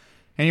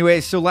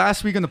 so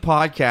last week on the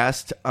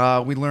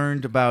podcast, we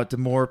learned about the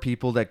more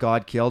people that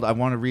God killed. I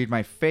want to read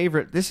my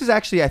favorite. This is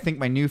actually, I think,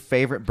 my new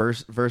favorite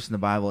verse in the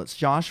Bible. It's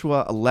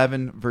Joshua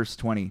 11, verse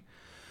 20.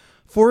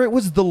 For it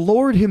was the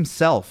Lord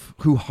himself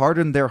who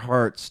hardened their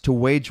hearts to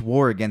wage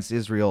war against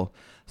Israel,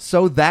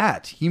 so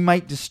that he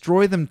might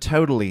destroy them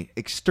totally,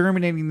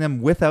 exterminating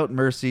them without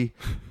mercy,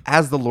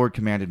 as the Lord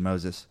commanded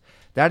Moses.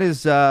 That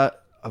is a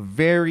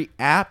very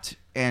apt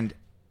and,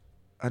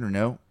 I don't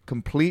know,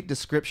 complete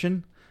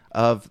description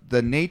of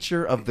the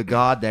nature of the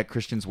God that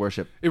Christians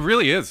worship. It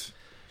really is.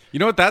 You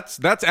know what? That's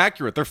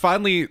accurate. They're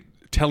finally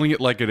telling it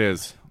like it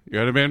is. You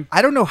know what I mean?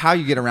 I don't know how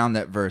you get around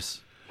that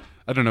verse.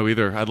 I don't know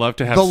either. I'd love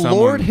to have The someone.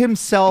 Lord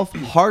himself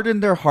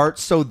hardened their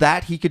hearts so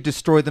that he could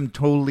destroy them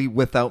totally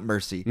without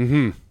mercy.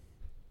 Mm-hmm.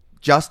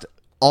 Just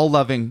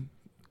all-loving,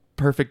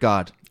 perfect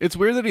God. It's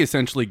weird that he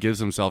essentially gives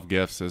himself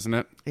gifts, isn't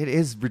it? It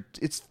is.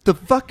 It's the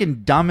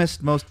fucking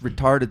dumbest, most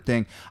retarded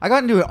thing. I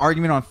got into an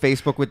argument on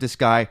Facebook with this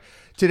guy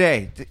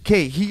today.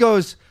 Okay, he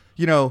goes,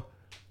 you know,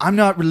 I'm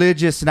not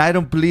religious and I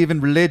don't believe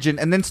in religion,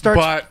 and then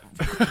starts.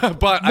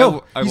 But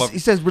No, I love. he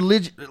says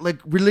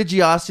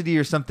religiosity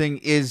or something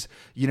is,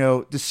 you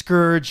know, the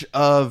scourge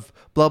of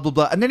blah blah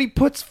blah, and then he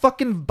puts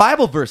fucking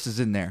Bible verses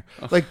in there,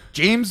 like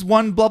James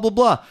 1 blah blah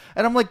blah,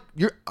 and I'm like,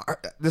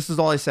 this is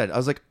all I said. I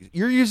was like,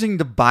 you're using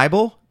the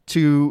Bible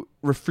to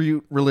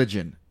refute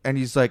religion. And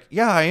he's like,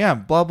 yeah, I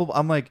am, blah, blah, blah.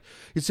 I'm like,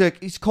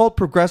 he's called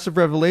progressive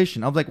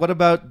revelation. I'm like, what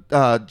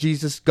about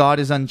Jesus? God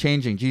is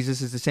unchanging.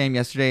 Jesus is the same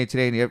yesterday and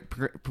today. And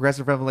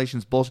progressive revelation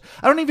is bullshit.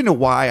 I don't even know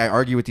why I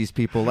argue with these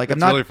people. Like, I'm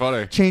not really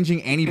funny.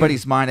 changing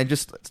anybody's mind. And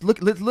just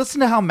listen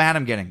to how mad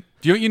I'm getting.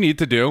 Do you know what you need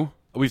to do?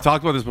 We've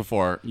talked about this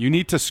before. You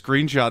need to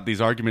screenshot these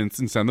arguments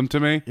and send them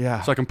to me,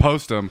 Yeah. so I can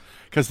post them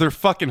because they're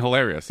fucking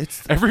hilarious.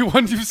 Every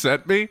one you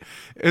sent me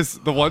is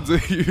the ones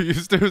that you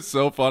used to. Is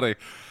so funny.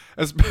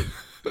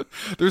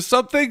 There's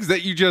some things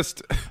that you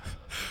just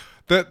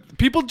that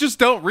people just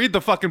don't read the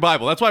fucking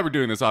Bible. That's why we're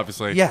doing this,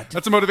 obviously. Yeah.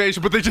 That's a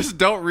motivation, but they just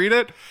don't read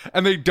it,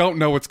 and they don't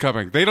know what's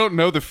coming. They don't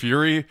know the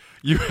fury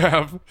you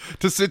have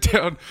to sit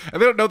down,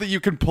 and they don't know that you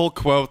can pull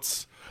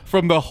quotes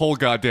from the whole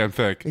goddamn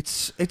thing.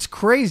 It's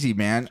crazy,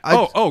 man.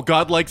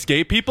 God likes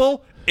gay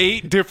people?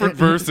 8 different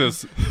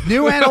verses.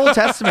 New and Old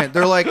Testament.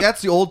 They're like,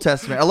 that's the Old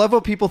Testament. I love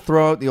how people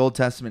throw out the Old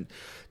Testament.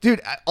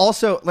 Dude,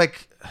 also,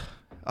 like,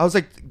 I was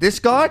like, this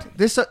God?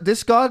 This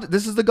God?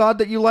 This is the God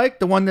that you like?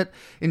 The one that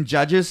in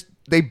Judges,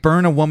 they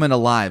burn a woman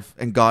alive,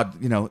 and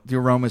God, the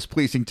aroma is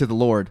pleasing to the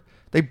Lord.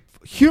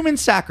 Human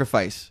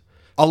sacrifice.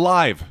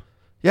 Alive.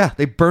 Yeah,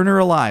 they burn her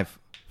alive.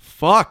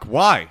 Fuck,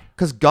 why?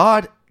 Because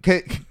God...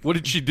 What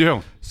did she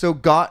do? So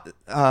God...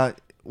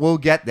 we'll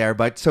get there,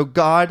 but so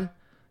God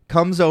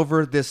comes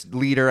over this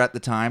leader at the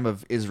time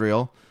of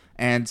Israel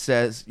and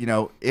says,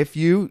 if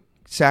you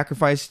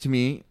sacrifice to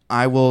me,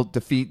 I will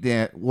defeat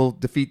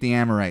the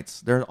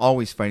Amorites. They're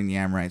always fighting the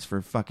Amorites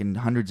for fucking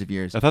hundreds of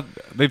years. I thought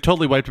they've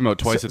totally wiped him out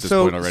twice at this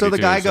point already. So the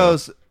guy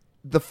goes,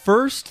 the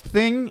first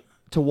thing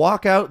to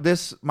walk out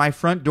my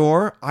front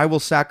door, I will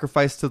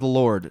sacrifice to the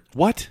Lord.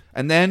 What?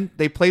 And then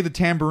they play the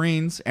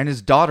tambourines, and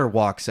his daughter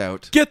walks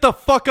out. Get the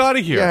fuck out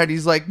of here. Yeah, and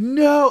he's like,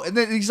 no. And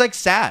then he's like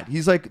sad.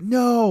 He's like,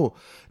 no,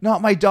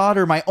 not my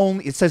daughter.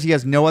 It says he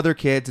has no other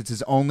kids. It's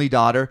his only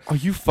daughter. Are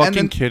you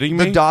fucking kidding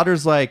me? The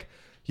daughter's like,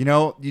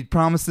 you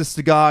promised this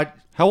to God.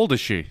 How old is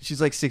she? She's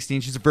like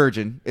 16. She's a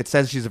virgin. It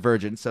says she's a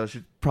virgin, so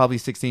she's probably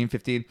 16,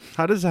 15.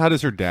 How does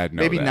her dad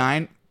know Maybe that?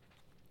 9.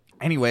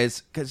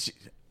 Anyways, because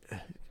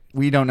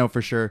we don't know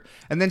for sure.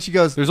 And then she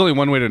goes, there's only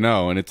one way to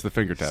know, and it's the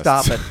finger test.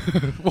 Stop it.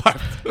 What?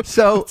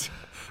 So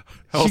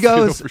How she else do you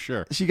know goes, for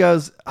sure? She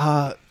goes,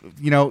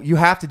 you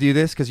have to do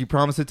this because you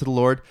promised it to the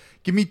Lord.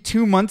 Give me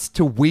 2 months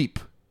to weep.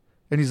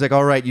 And he's like,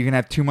 all right, you can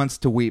have 2 months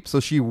to weep.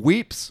 So she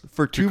weeps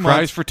for 2 months.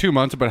 Cries for 2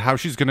 months about how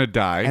she's going to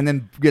die. And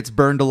then gets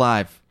burned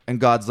alive. And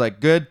God's like,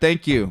 good,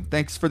 thank you.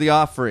 Thanks for the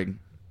offering.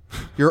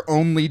 Your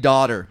only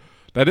daughter.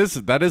 That is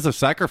a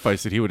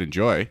sacrifice that he would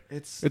enjoy.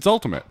 It's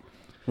ultimate.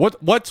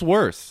 What's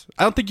worse?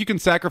 I don't think you can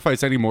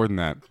sacrifice any more than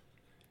that.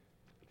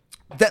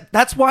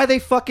 That's why they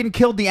fucking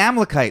killed the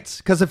Amalekites,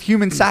 because of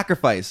human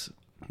sacrifice.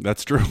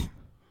 That's true.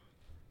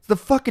 It's the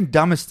fucking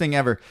dumbest thing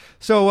ever.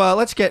 So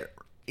let's get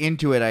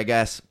into it, I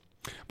guess.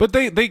 But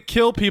they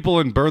kill people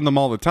and burn them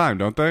all the time,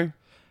 don't they?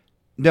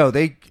 No,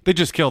 they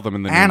just kill them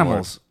in the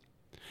animals.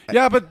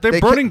 Yeah, but they're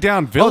burning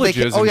down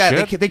villages.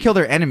 They kill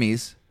their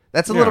enemies.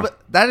 That's a little bit.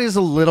 That is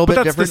a little bit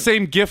that's different. The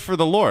same gift for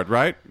the Lord,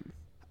 right?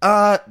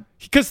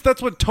 Because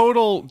that's what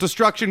total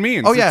destruction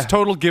means. Oh, yeah. It's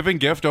total giving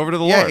gift over to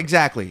the Yeah, Lord.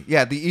 exactly.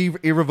 Yeah, the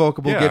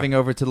irrevocable Yeah. giving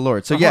over to the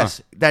Lord. So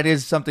yes, that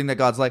is something that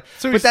God's like.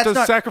 So but he that's does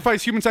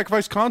not human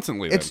sacrifice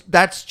constantly. Then.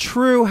 That's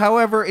true.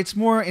 However, it's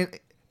more.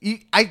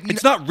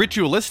 It's not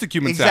ritualistic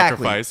human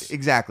sacrifice.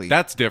 Exactly.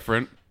 That's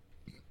different.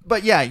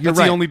 But yeah, you're That's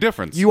right. the only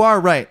difference. You are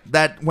right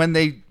that when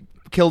they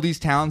kill these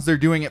towns, they're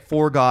doing it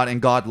for God,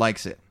 and God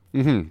likes it.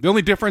 Mm-hmm. The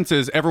only difference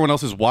is everyone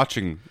else is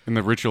watching in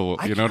the ritual.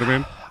 You know what I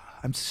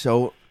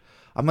mean?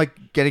 I'm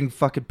like getting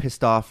fucking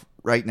pissed off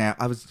right now.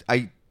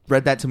 I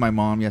read that to my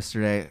mom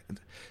yesterday.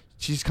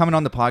 She's coming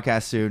on the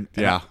podcast soon.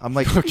 Yeah. I'm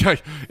like,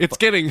 okay, it's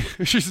getting.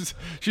 She's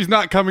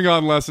not coming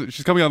on less.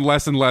 She's coming on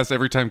less and less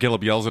every time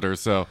Caleb yells at her.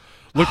 So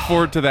look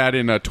forward to that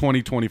in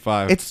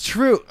 2025. It's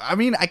true. I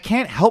mean, I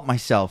can't help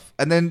myself.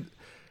 And then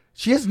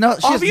she has no.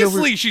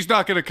 Obviously, she's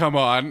not going to come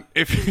on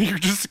if you're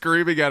just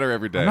screaming at her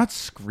every day. I'm not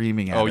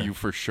screaming at her. Oh, you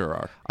for sure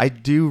are. I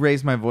do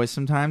raise my voice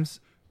sometimes,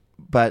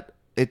 but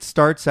it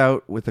starts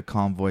out with a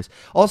calm voice.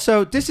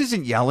 Also, this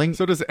isn't yelling.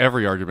 So does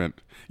every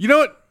argument. You know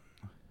what?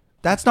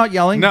 That's not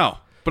yelling. No,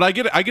 but I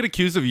get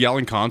accused of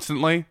yelling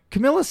constantly.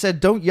 Camilla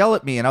said, "Don't yell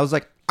at me," and I was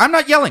like, "I'm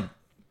not yelling.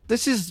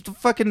 This is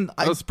fucking."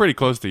 That was pretty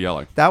close to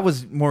yelling. That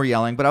was more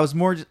yelling, but I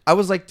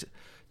was like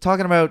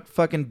talking about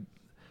fucking.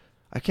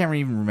 I can't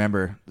even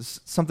remember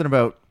something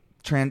about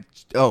trans.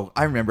 Oh,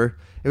 I remember.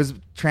 It was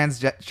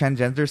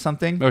transgender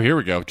something. Oh, here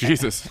we go.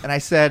 Jesus. And I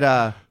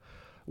said,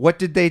 "What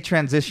did they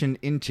transition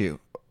into?"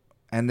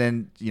 And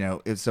then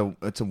it's a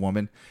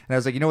woman. And I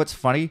was like, what's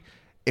funny?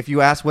 If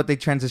you ask what they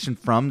transitioned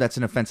from, that's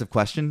an offensive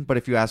question. But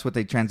if you ask what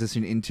they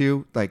transitioned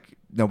into, like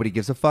nobody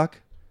gives a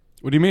fuck.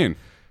 What do you mean?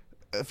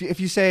 If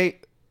you say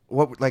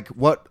what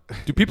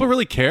do people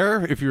really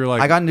care if you're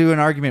like? I got into an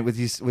argument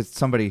with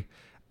somebody.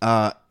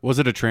 Was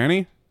it a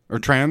tranny or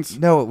trans?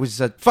 No, it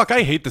was a fuck.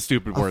 I hate the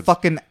stupid words.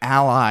 Fucking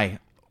ally,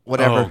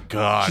 whatever. Oh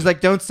God. She's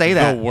like, don't say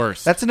that. The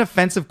worst. That's an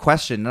offensive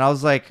question. And I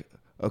was like,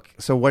 okay,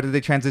 so what did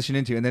they transition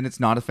into? And then it's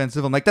not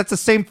offensive. I'm like, that's the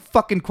same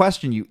fucking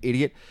question, you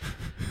idiot.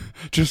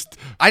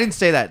 I didn't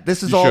say that.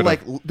 This is all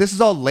this is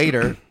all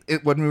later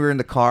when we were in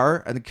the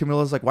car, and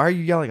Camilla's like, why are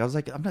you yelling? I was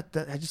like, I'm not.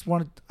 I just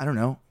wanted. I don't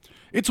know.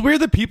 It's weird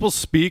that people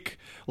speak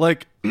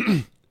like.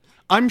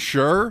 I'm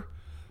sure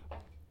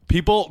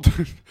people.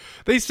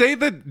 They say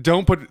that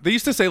don't put. They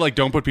used to say like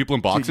don't put people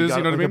in boxes. Dude,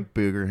 you know what I mean? A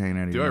booger hanging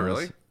out of your Do I nose.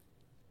 really?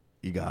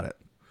 You got it.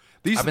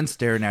 I've been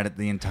staring at it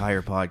the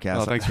entire podcast.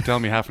 Oh, thanks for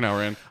telling me half an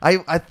hour in.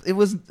 It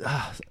was,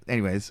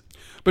 anyways.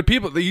 But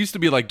they used to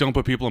be like, don't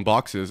put people in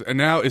boxes. And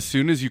now as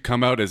soon as you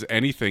come out as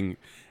anything,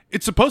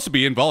 It's supposed to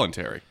be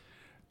involuntary.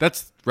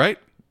 That's right.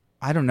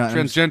 I don't know.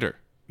 Transgender.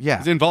 Yeah.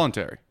 It's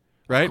involuntary,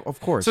 right? Of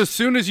course. So as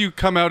soon as you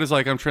come out as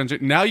like I'm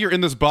transgender, now you're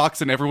in this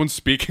box and everyone's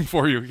speaking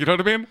for you. You know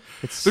what I mean?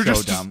 It's so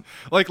dumb.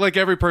 Like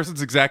every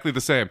person's exactly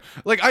the same.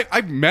 Like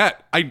I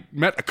met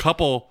a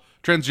couple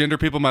transgender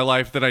people in my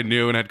life that I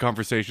knew and had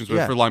conversations with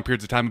Yeah. for long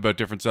periods of time about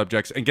different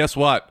subjects. And guess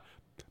what?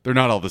 They're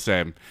not all the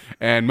same.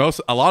 And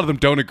a lot of them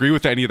don't agree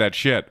with any of that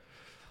shit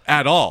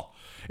at all.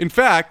 In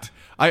fact,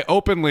 I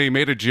openly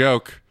made a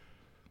joke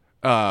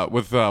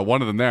with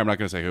one of them there. I'm not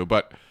going to say who,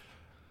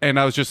 and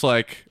I was just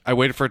like, I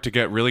waited for it to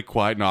get really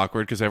quiet and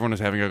awkward because everyone was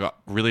having a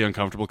really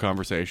uncomfortable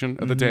conversation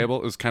at the table.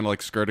 It was kind of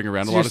like skirting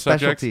around a lot your of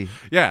subjects. specialty.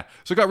 Yeah.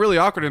 So it got really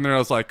awkward in there. I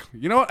was like,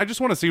 you know what? I just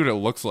want to see what it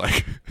looks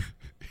like.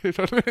 You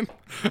know what I mean?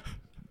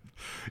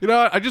 You know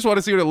what? I just want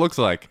to see what it looks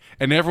like.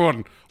 And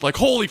everyone, like,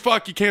 holy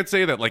fuck, you can't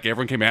say that. Like,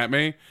 everyone came at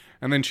me.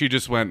 And then she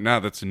just went, no,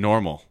 that's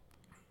normal.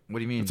 What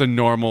do you mean? It's a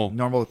normal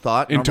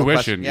thought? Normal intuition.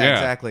 question. Yeah,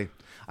 exactly.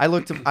 I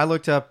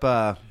looked up.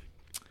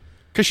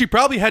 Because she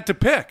probably had to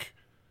pick.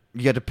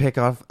 You had to pick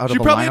out of She a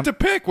probably lineup? had to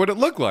pick what it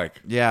looked like.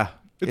 Yeah.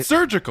 It's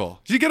surgical.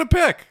 You get a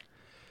pick.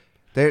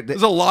 They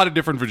There's a lot of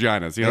different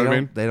vaginas. You know what I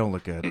mean? They don't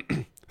look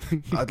good.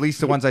 At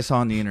least the ones I saw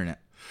on the internet.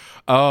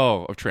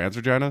 Oh, of trans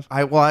vaginas?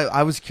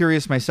 I was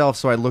curious myself,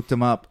 so I looked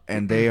them up,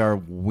 and they are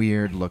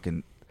weird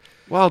looking.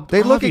 Well,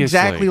 They look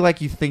exactly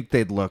like you think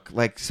they'd look,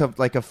 like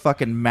a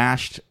fucking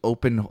mashed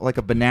open, like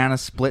a banana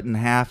split in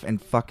half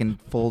and fucking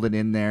folded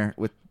in there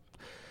with.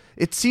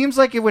 It seems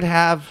like it would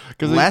have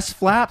less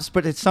flaps,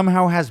 but it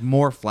somehow has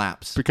more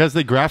flaps. because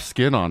they graft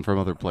skin on from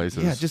other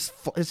places. Yeah,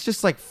 it's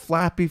just like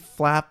flappy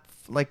flap.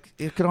 Like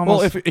it could almost.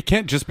 Well, if it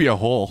can't just be a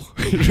hole.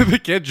 They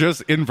can't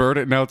just invert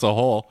it. Now it's a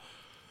hole.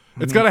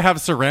 It's got to have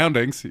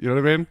surroundings. You know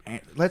what I mean?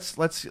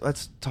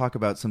 Let's talk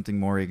about something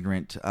more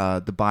ignorant.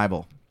 The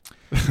Bible.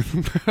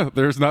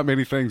 There's not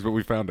many things, but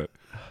we found it.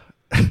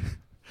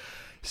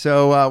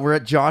 So we're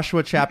at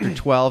Joshua chapter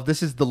 12.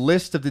 This is the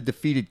list of the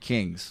defeated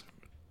kings.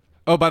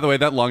 Oh, by the way,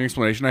 that long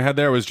explanation I had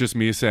there was just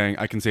me saying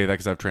I can say that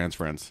because I have trans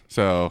friends.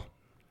 So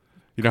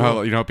you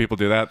know how people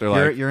do that? They're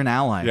like, You're an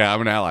ally. yeah,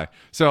 I'm an ally.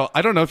 So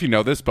I don't know if you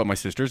know this, but my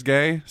sister's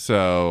gay,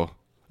 so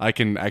I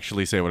can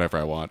actually say whatever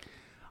I want.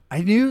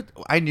 I knew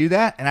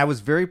that, and I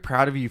was very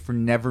proud of you for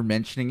never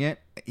mentioning it,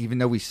 even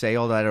though we say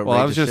all that outrageous Well,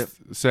 I was shit.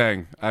 just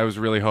saying, I was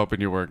really hoping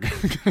you weren't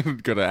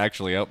going to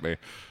actually help me.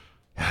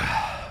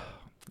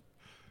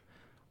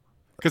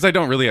 Because I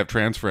don't really have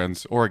trans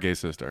friends or a gay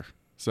sister.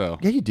 So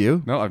Yeah, you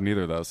do. no, I have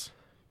neither of those.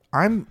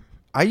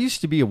 I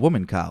used to be a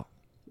woman, Kyle.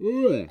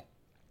 What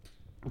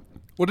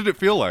did it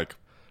feel like?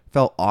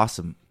 Felt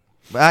awesome.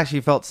 But actually,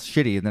 it felt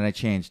shitty, and then I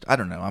changed. I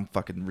don't know. I'm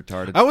fucking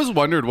retarded. I always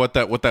wondered what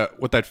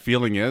that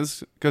feeling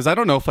is, because I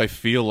don't know if I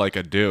feel like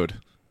a dude.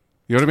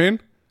 You know what I mean?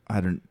 I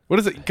don't. What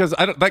is it? Because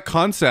that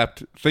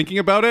concept, thinking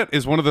about it,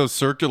 is one of those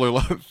circular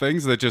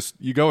things that just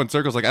you go in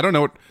circles. Like I don't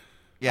know what.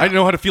 Yeah. I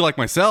know how to feel like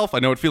myself. I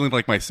know what feeling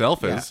like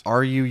myself Yeah. is.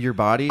 Are you your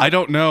body? I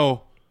don't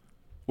know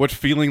what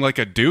feeling like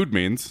a dude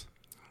means.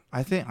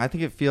 I think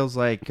it feels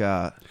like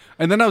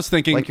And then I was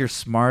thinking, you're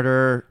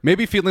smarter.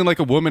 maybe feeling like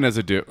a woman as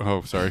a dude.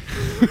 Oh, sorry.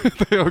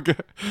 Okay.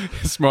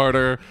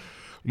 Smarter,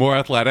 more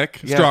athletic,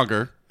 Yeah.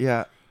 stronger,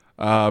 Yeah,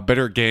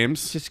 better at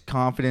games. just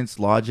confidence,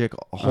 logic,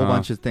 a whole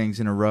bunch of things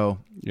in a row.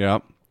 Yeah.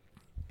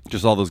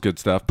 Just all those good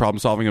stuff. Problem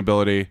solving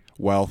ability,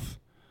 wealth,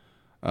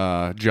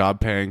 job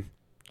paying.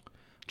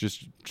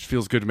 Just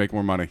feels good to make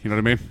more money. You know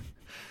what I mean?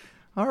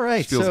 All right,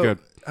 Just feels so,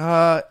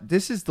 good.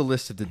 This is the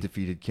list of the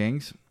defeated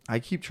kings. I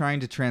keep trying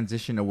to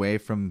transition away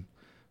from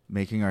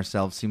making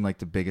ourselves seem like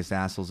the biggest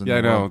assholes in Yeah, the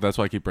I know. world. That's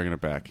why I keep bringing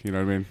it back. You know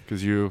what I mean?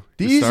 Because you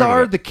These started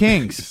are it. the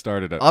kings You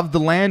started it. of the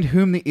land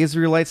whom the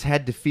Israelites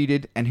had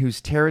defeated and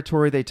whose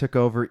territory they took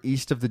over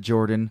east of the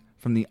Jordan,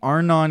 from the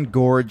Arnon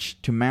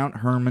Gorge to Mount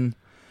Hermon.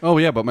 Oh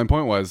yeah, but my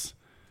point was,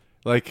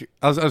 like,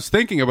 I was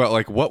thinking about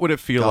like what would it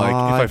feel like if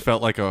I God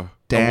felt like a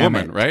damn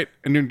woman, it. right?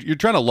 And you're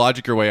trying to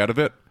logic your way out of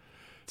it.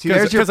 See,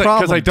 there's your problem.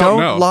 Because I don't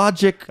know.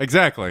 Logic.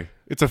 Exactly.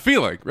 It's a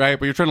feeling, right?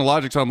 But you're trying to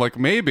logic. So I'm like,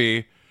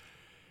 maybe.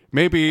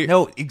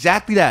 No,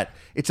 exactly that.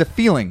 It's a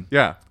feeling.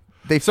 Yeah.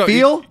 They So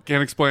feel. you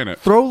can't explain it.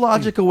 Throw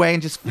logic away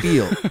and just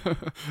feel.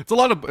 It's a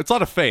lot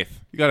of faith.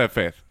 You gotta have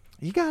faith.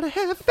 You gotta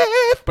have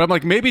faith. But I'm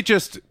like, maybe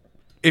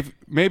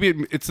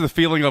it's the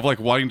feeling of like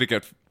wanting to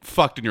get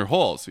fucked in your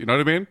holes. You know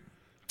what I mean?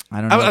 I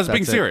don't know. I if was being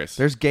that's it. serious.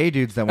 There's gay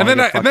dudes that And want then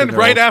to get and fucked in then their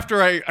right holes.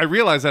 after I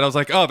realized that, I was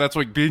like, oh, that's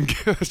like being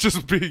that's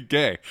just being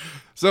gay.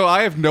 So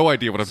I have no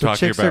idea what I'm So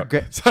talking chicks are about.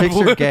 gay. So Chicks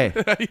are gay.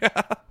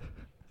 Yeah.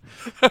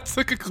 That's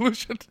the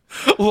conclusion.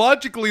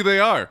 Logically, they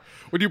are.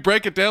 When you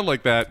break it down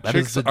like that, That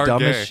chicks is the are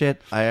dumbest gay.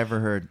 shit I ever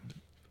heard.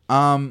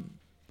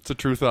 It's a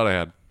true thought I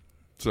had.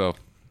 So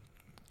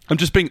I'm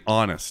just being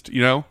honest.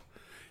 You know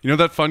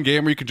that fun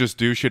game where you can just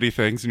do shitty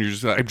things and you're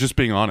just I'm just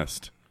being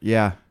honest.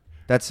 Yeah,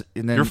 that's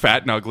and then You're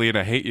fat and ugly and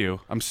I hate you.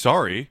 I'm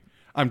sorry.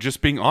 I'm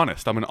just being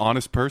honest. I'm an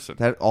honest person.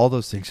 that all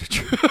those things are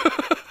true.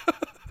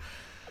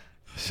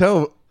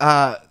 So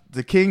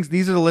the kings.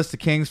 These are the list of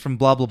kings from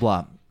blah blah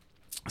blah.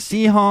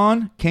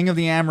 Sihon, king of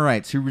the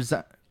Amorites, who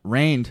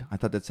reigned. I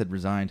thought that said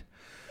resigned.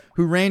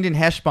 Who reigned in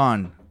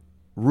Heshbon,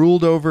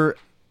 ruled over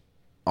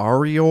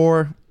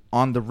Arior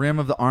on the rim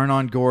of the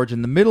Arnon Gorge,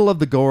 in the middle of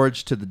the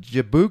gorge to the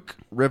Jabbok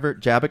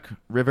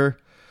River,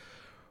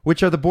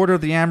 which are the border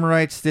of the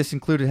Amorites. This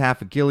included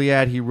half of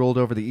Gilead. He ruled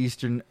over the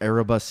eastern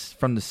Arabah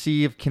from the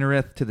Sea of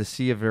Kinnereth to the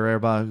Sea of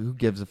Arabah. Who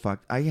gives a fuck?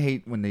 I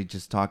hate when they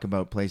just talk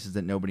about places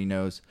that nobody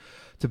knows.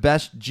 To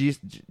Beth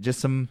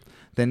Jism,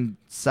 then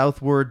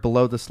southward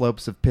below the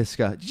slopes of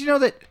Pisgah. Did you know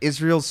that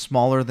Israel's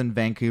smaller than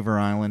Vancouver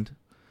Island?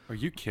 Are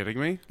you kidding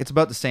me? It's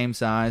about the same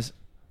size.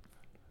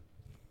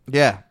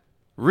 Yeah.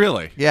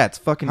 Really? Yeah, it's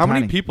fucking How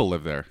tiny. many people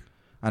live there?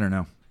 I don't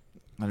know.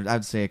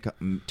 I'd say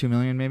 2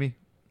 million maybe.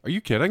 Are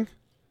you kidding?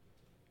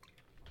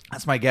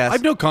 That's my guess. I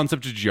have no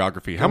concept of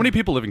geography. How many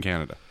people live in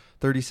Canada?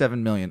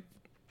 37 million.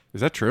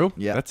 Is that true?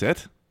 Yeah. That's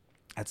it?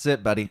 That's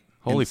it, buddy.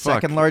 Holy And fuck.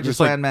 Second largest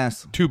There's like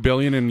landmass. 2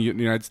 billion in the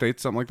United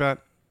States, something like that?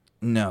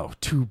 No,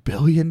 2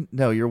 billion?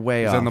 No, you're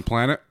way Is off. that on the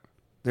planet?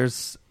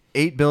 There's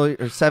 8 billion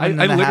or I 7 and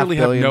a half literally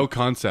have billion. no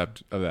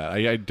concept of that.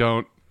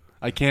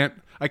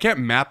 I can't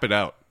map it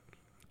out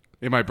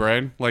in my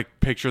brain, like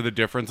picture the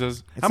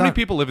differences. It's How many not-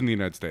 people live in the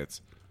United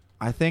States?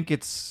 I think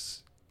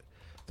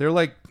they're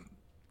like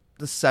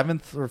the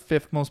 7th or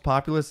 5th most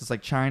populous. It's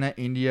like China,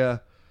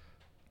 India.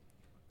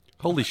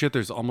 Holy shit,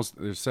 there's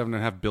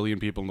 7.5 billion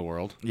people in the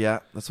world. Yeah,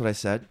 that's what I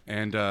said.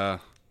 And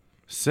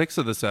 6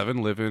 of the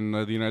 7 live in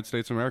the United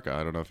States of America.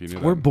 I don't know if you knew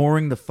We're that.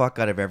 boring the fuck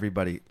out of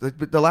everybody.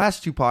 The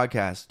last 2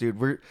 podcasts, dude,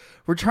 we're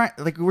trying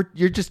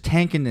you're just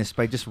tanking this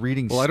by just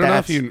reading Well,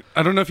 stats.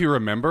 I don't know if you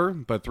remember,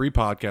 but 3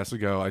 podcasts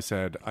ago I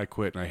said I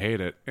quit and I hate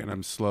it, and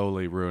I'm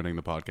slowly ruining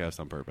the podcast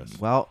on purpose.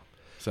 Well,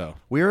 So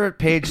we're at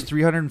page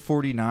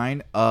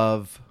 349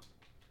 of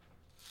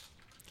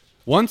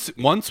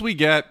once we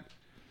get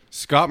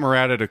Scott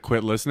Murata to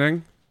quit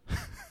listening,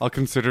 I'll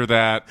consider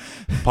that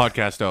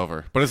podcast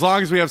over. But as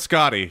long as we have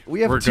Scotty,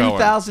 we have we're going.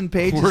 2,000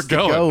 pages We're to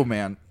going. go,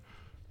 man.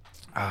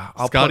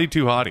 I'll Scotty put-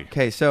 too hottie.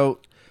 Okay, so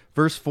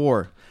verse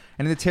 4.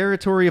 And in the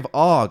territory of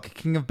Og,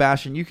 king of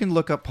Bashan, you can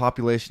look up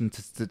population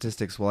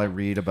statistics while I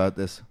read about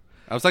this.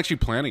 I was actually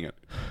planning it.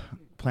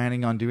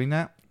 Planning on doing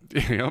that?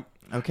 Yep.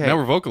 Okay. Now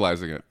we're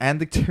vocalizing it. And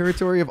the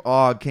territory of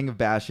Og, king of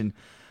Bashan,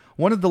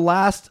 one of the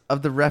last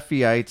of the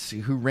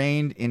Rephaites who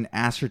reigned in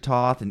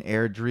Ashertoth and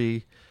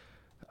Airdrie,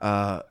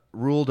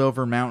 ruled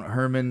over Mount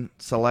Hermon,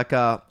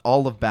 Seleka,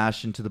 all of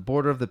Bashan, to the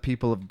border of the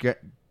people of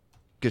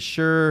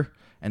Geshur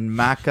and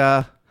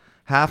Makkah,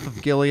 half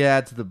of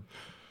Gilead to the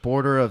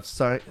border of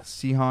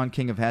Sihon,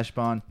 king of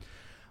Heshbon.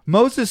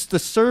 Moses, the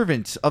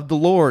servant of the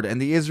Lord, and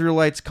the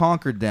Israelites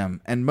conquered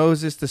them. And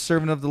Moses, the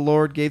servant of the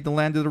Lord, gave the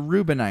land to the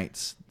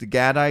Reubenites, the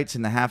Gadites,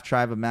 and the half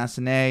tribe of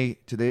Massaneh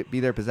to be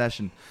their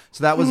possession.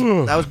 So that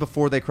was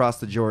before they crossed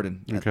the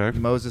Jordan. Okay.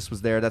 Moses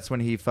was there. That's when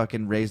he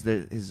fucking raised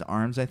his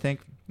arms, I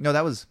think. No,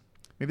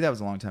 maybe that was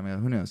a long time ago.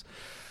 Who knows?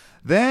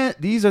 Then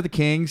these are the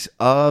kings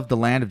of the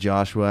land of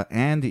Joshua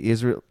and the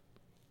Israel.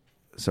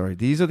 Sorry,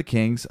 these are the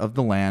kings of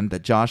the land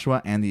that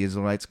Joshua and the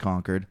Israelites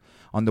conquered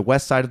on the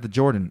west side of the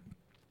Jordan,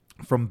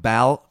 from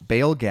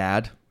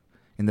Baal-Gad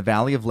in the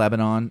valley of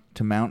Lebanon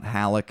to Mount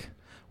Halak,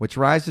 which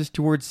rises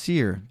towards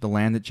Seir, the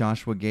land that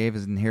Joshua gave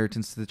as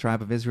inheritance to the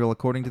tribe of Israel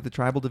according to the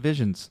tribal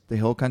divisions, the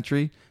hill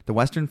country, the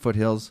western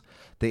foothills,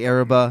 the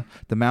Arabah,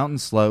 the mountain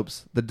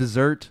slopes, the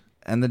desert,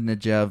 and the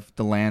Negev,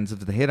 the lands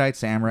of the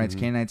Hittites, Amorites,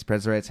 Canaanites,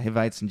 Perizzites,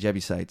 Hivites, and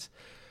Jebusites.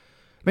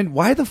 I mean,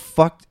 why the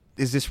fuck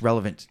is this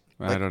relevant?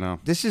 I don't know.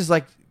 This is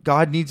like,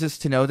 God needs us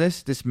to know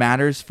this. This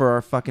matters for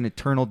our fucking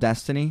eternal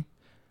destiny.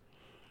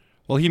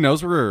 Well, he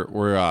knows we're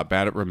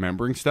bad at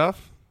remembering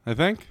stuff, I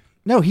think.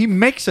 No, he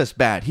makes us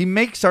bad. He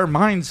makes our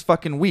minds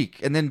fucking weak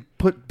and then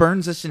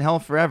burns us in hell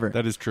forever.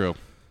 That is true.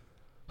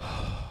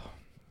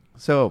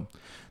 So,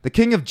 the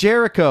king of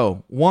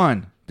Jericho,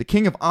 1. The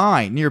king of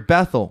Ai, near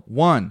Bethel,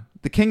 1.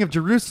 The king of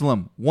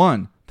Jerusalem,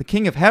 1. The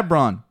king of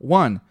Hebron,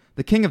 1.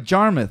 The king of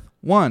Jarmuth,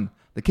 1.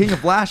 The king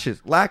of Lachish,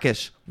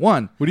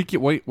 1.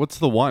 What's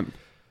the one?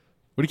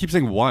 What do you keep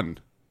saying one?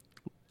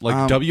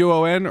 Like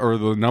WON or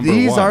the number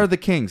These 1? are the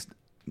kings.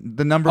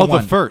 The number Oh,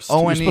 1. the first. You're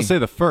O-N-E. supposed to say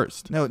the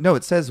first. No,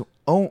 it says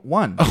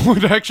 1. Oh,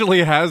 it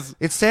actually has.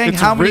 It's saying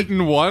it's how written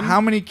many one. How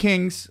many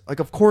kings? Like,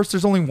 of course,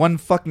 there's only one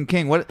fucking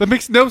king. What? That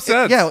makes no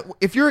sense. Yeah,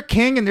 if you're a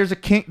king and there's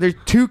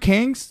 2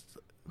 kings,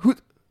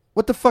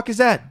 what the fuck is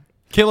that?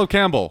 Caleb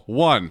Campbell,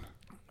 1.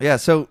 Yeah,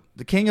 so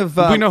the king of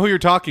We know who you're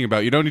talking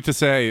about. You don't need to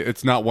say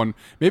it's not one.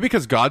 Maybe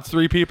because God's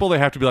 3 people, they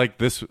have to be like,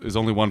 this is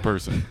only one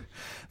person.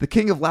 the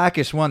king of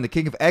Lachish, 1. The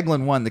king of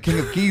Eglon, 1. The king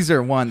of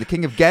Gezer, 1. The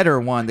king of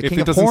Geter, 1. The If king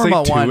it of doesn't say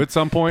Hormah, 2 1. at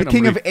some point, the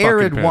king I'm of gonna be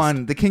Arid, fucking pissed.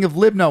 1. The king of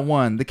Libnah,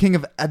 1. The king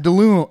of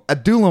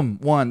Adullam,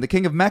 1. The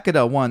king of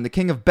Mekkedah, 1. The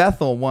king of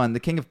Bethel, 1. The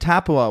king of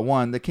Tapua,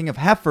 1. The king of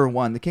Hepher,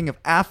 1. The king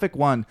of Aphek,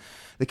 1.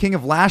 The king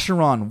of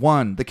Lasharon,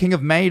 1. The king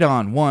of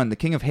Madon, 1. The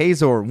king of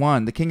Hazor,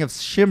 1. The king of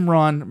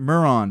Shimron,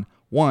 Muron,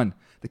 1.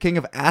 The king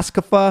of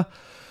Askapha,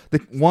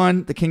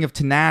 1. The king of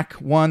Tanakh,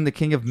 1. The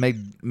king of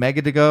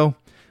Megiddo,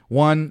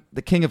 1.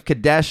 The king of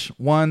Kadesh,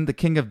 1. The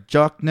king of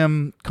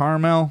Jokneam,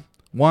 Carmel,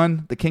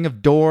 1. The king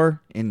of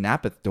Dor in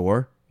Naphath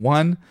Dor,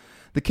 1.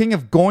 The king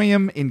of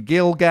Goyim in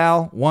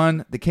Gilgal,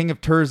 1. The king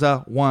of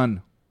Tirzah,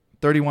 1.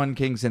 31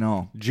 kings in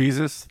all.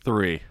 Jesus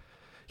 3.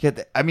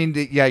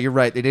 Yeah, you're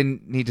right. They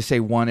didn't need to say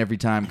one every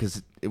time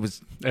because it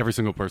was Every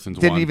single person's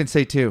didn't one. even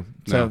say two.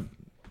 So No.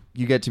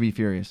 you get to be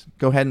furious.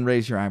 Go ahead and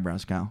raise your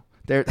eyebrows, Kyle.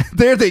 There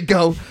they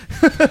go.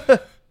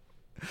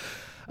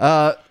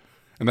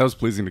 And that was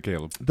pleasing to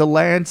Caleb. The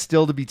land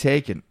still to be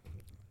taken.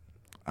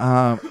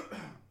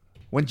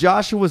 When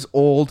Joshua was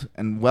old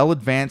and well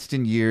advanced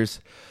in years,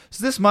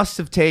 so this must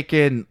have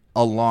taken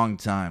a long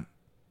time.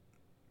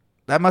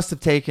 That must have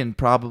taken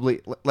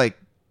probably like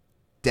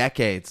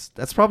decades.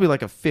 That's probably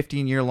like a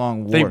 15-year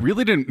long war. They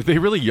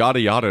really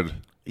yada-yada'd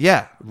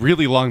yeah.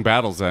 really long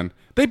battles then.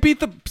 They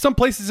beat some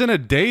places in a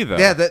day, though.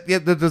 Yeah,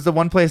 there's the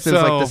one place that's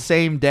like the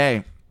same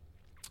day.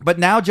 But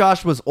now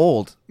Joshua's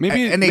old.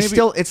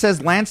 It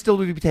says land still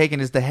to be taken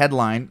is the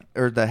headline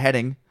or the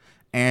heading,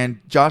 and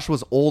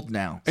Joshua's old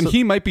now. And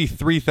he might be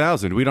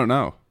 3,000. We don't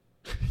know.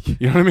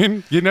 You know what I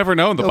mean? You never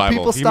know in the Bible.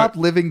 People stopped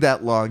living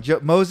that long.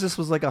 Moses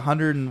was like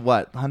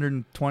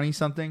 120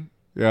 something.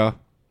 Yeah.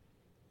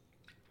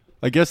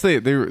 I guess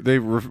they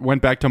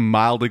went back to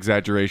mild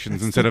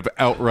exaggerations instead of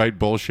outright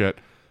bullshit.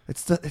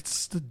 It's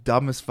the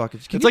dumbest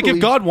fucking. It's like if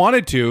God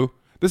wanted to,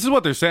 this is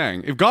what they're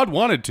saying. If God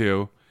wanted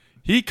to,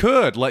 he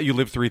could let you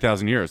live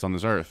 3,000 years on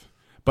this earth,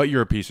 but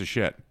you're a piece of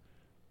shit.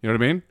 You know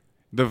what I mean?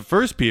 The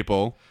first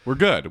people were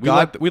good. We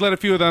let a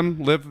few of them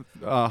live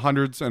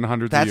hundreds and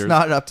hundreds of years. That's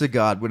not up to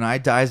God. When I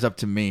die, it's up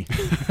to me.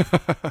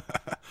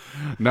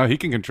 No, he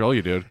can control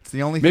you, dude. It's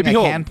the only thing I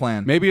can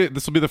plan. Maybe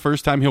this will be the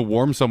first time he'll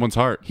warm someone's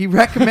heart. He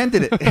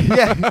recommended it.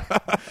 Yeah,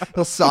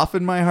 he'll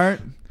soften my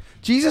heart.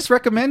 Jesus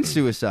recommends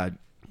suicide.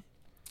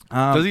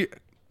 Does he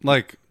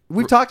like?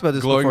 We've talked about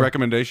this glowing before.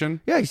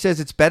 recommendation. Yeah, he says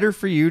it's better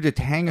for you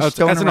to hang a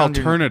stone as an around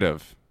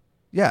alternative.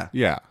 Yeah,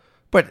 Yeah.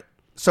 but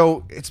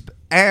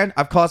and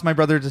I've caused my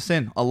brother to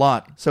sin a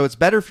lot, so it's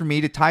better for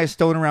me to tie a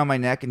stone around my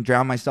neck and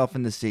drown myself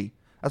in the sea.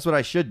 That's what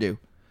I should do.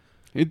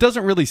 It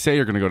doesn't really say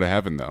you're going to go to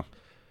heaven, though.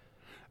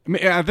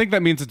 I think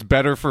that means it's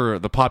better for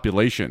the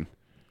population.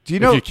 Do you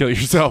know if you kill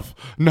yourself?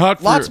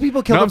 Lots of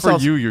people kill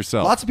themselves. For you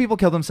yourself. Lots of people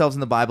kill themselves in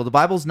the Bible. The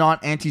Bible's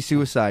not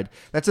anti-suicide.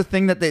 That's a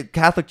thing that the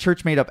Catholic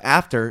Church made up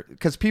after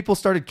because people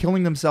started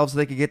killing themselves so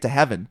they could get to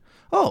heaven.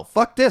 Oh,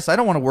 fuck this. I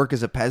don't want to work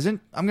as a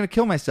peasant. I'm going to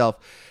kill myself.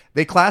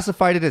 They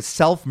classified it as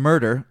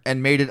self-murder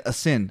and made it a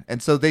sin.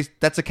 And so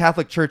that's a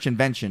Catholic Church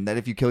invention that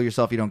if you kill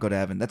yourself, you don't go to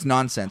heaven. That's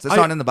nonsense. That's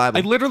not in the Bible.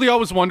 I literally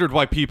always wondered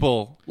why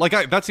people...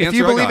 that's the answer If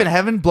you believe in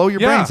heaven, blow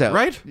your brains out.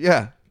 Right?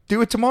 Yeah.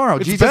 Do it tomorrow.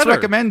 It's Jesus better.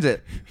 recommends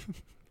it.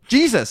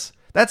 Jesus.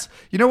 That's...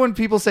 You know when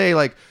people say,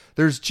 like,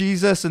 there's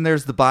Jesus and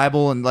there's the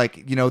Bible and,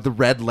 like, you know, the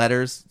red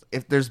letters?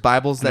 If there's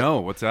Bibles that... No,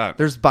 what's that?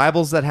 There's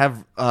Bibles that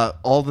have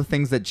all the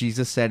things that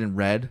Jesus said in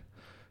red.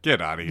 Get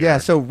out of here. Yeah,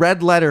 so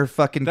red letter,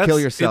 kill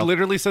yourself. It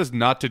literally says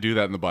not to do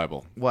that in the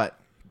Bible. What?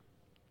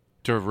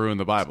 To ruin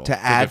the Bible. To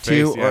add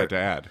to? Yeah, to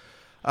add.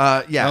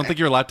 Yeah. I don't think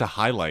you're allowed to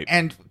highlight.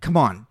 And come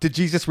on, did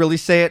Jesus really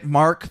say it?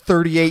 Mark,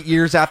 38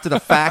 years after the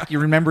fact, you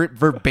remember it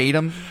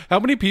verbatim? How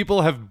many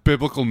people have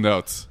biblical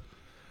notes?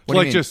 What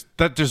do you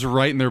mean? Just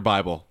write in their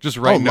Bible. Just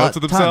write notes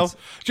of themselves.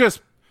 Tons.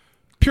 Just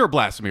pure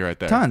blasphemy right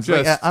there. Tons.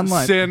 Just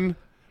Like, sin.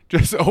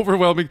 Just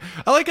overwhelming.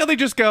 I like how they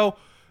just go,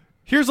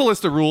 here's a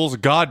list of rules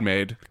God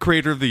made,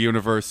 creator of the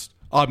universe,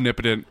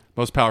 omnipotent,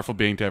 most powerful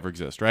being to ever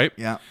exist, right?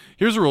 Yeah.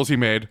 Here's the rules he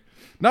made.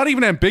 Not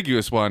even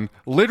ambiguous one.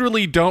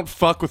 Literally, don't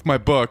fuck with my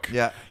book.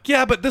 Yeah.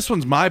 Yeah, but this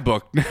one's my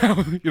book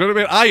now. You know what I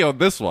mean? I own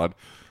this one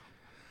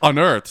on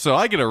Earth, so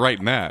I get a right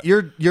in that.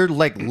 You're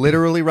like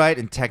literally right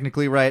and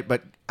technically right,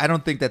 but I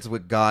don't think that's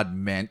what God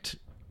meant.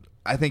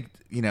 I think,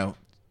 you know...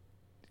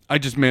 I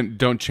just meant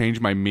don't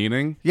change my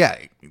meaning. Yeah,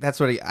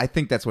 I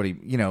think that's what he,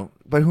 you know,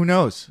 but who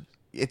knows?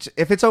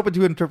 If it's open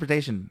to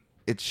interpretation,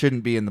 it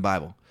shouldn't be in the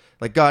Bible.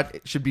 Like,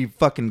 God should be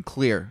fucking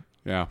clear.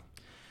 Yeah.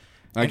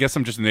 I guess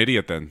I'm just an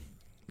idiot then.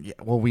 Yeah,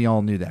 well, we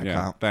all knew that, Yeah,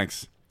 Kyle.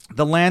 thanks.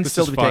 The land's This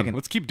still is to be fun. taken.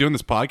 Let's keep doing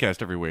this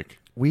podcast every week.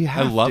 We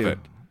have I love to. it.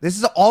 This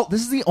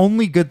is the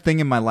only good thing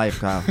in my life,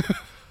 Kyle.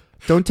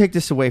 Don't take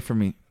this away from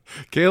me.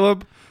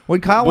 Caleb, when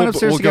Kyle went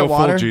upstairs to get go full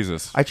water,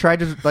 Jesus. I tried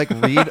to like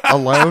read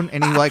alone,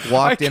 and he like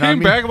walked in on me. I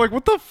came back. I'm like,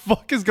 what the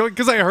fuck is going?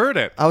 Because I heard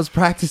it. I was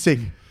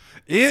practicing.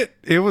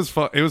 It was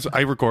fun.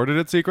 I recorded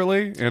it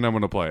secretly, and I'm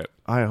gonna play it.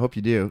 I hope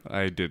you do.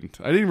 I didn't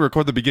even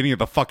record the beginning of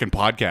the fucking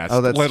podcast.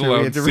 Oh, that's let true.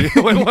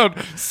 alone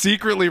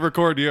secretly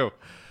record you.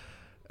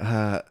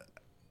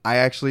 I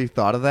actually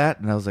thought of that,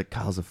 and I was like,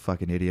 Kyle's a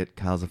fucking idiot.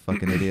 Kyle's a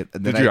fucking idiot.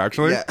 And then Did you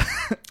actually? Yeah.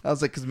 I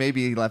was like, because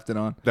maybe he left it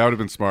on. That would have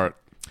been smart.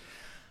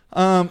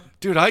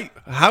 Dude,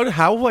 how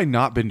have I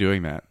not been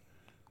doing that?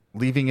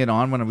 Leaving it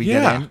on when we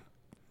get in?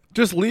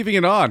 Just leaving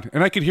it on.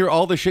 And I could hear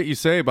all the shit you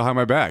say behind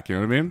my back. You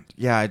know what I mean?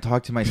 Yeah, I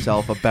talk to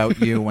myself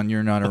about you when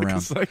you're not around.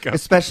 psycho.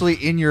 Especially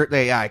in your...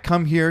 Yeah, I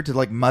come here to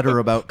like mutter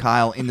about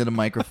Kyle into the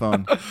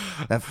microphone.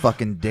 That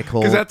fucking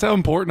dickhole. Because that's how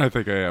important I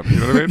think I am. You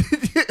know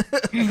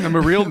what I mean? I'm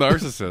a real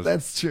narcissist.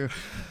 That's true.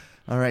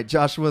 All right,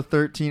 Joshua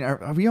 13.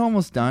 Are we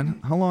almost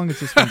done? How long has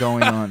this been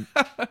going on?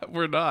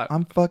 We're not.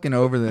 I'm fucking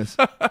over this.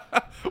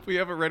 We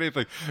haven't read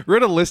anything.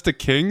 Read a list of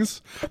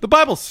kings. The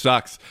Bible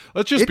sucks.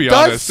 Let's just It be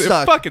does honest.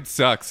 suck. It fucking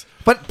sucks.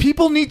 But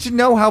people need to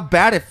know how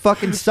bad it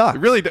fucking sucks.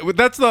 Really,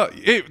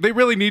 they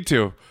really need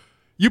to.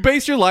 You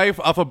base your life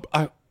off of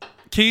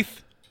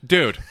Keith,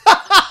 dude.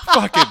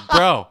 Fucking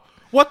bro.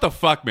 What the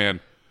fuck, man?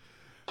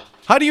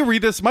 How do you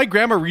read this? My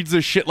grandma reads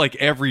this shit like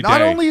every day.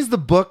 Not only is the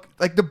book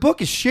the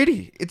book is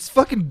shitty. It's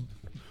fucking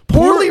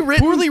poorly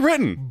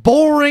written,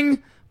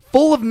 boring,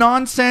 full of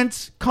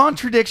nonsense,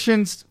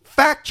 contradictions,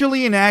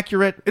 factually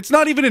inaccurate. It's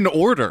not even in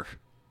order.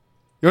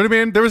 You know what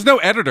I mean? There was no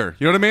editor.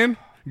 You know what I mean?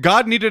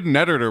 God needed an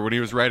editor when he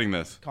was writing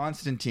this.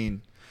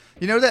 Constantine.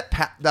 You know that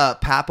the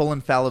papal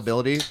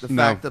infallibility, the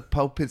fact that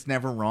Pope is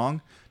never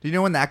wrong. Do you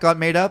know when that got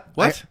made up?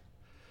 What?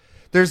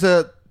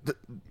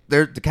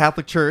 The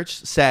Catholic Church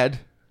said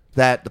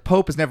that the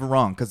Pope is never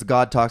wrong because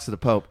God talks to the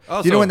Pope.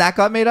 Oh, do you know so when that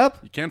got made up?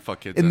 You can't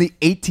fuck kids In the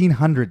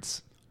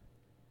 1800s.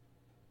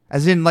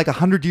 As in, like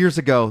 100 years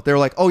ago, they were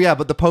like, "Oh yeah,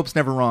 but the Pope's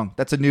never wrong."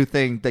 That's a new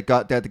thing that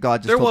God just.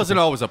 There told wasn't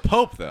the Pope. always a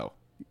pope, though.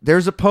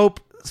 There's a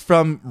Pope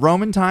from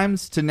Roman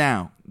times to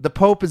now. The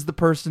Pope is the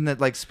person that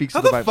like speaks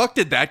How to the the Bible. fuck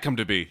did that come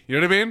to be? You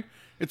know what I mean?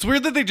 It's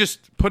weird that they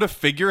just put a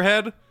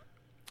figurehead,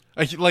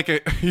 like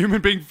a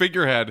human being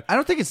figurehead. I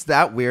don't think it's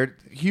that weird.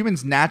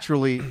 Humans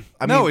naturally, It's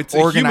a human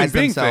organize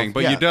being themselves. thing,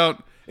 but Yeah. you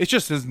don't. It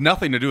just has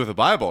nothing to do with the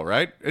Bible,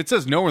 right? It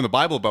says nowhere in the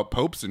Bible about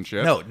popes and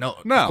shit. No,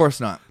 of course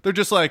not. They're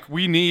just like,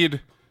 we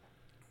need.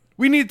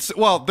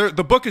 Well,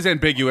 the book is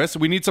ambiguous.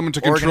 We need someone to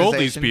control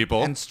these Organization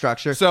people and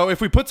structure. So if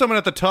we put someone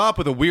at the top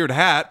with a weird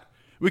hat,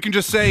 we can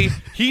just say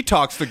he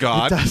talks to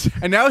God, does.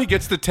 and now he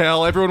gets to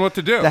tell everyone what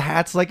to do. The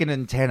hat's like an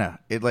antenna.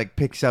 It like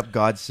picks up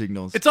God's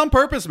signals. It's on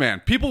purpose, man.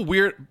 People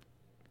weird.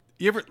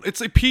 It's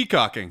like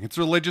peacocking. It's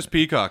religious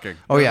peacocking.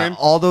 Oh You know yeah, what I mean?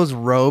 all those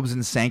robes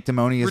and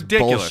sanctimony is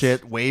Ridiculous.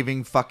 bullshit.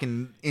 Waving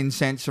fucking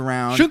incense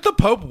around. Shouldn't the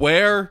Pope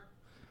wear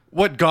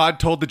what God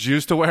told the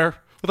Jews to wear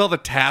with all the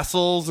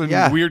tassels and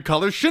Yeah. weird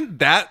colors? He should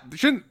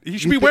be You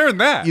thi- wearing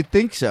that? You'd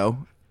think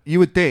so. You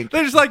would think.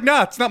 They're just like,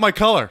 nah, it's not my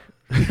color.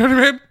 You know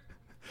what I mean?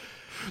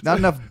 Not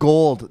enough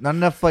gold. Not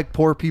enough like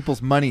poor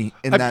people's money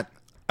in that.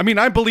 I mean,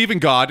 I believe in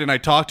God, and I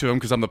talk to him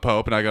because I'm the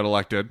Pope and I got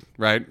elected,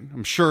 right?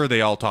 I'm sure they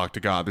all talk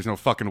to God. There's no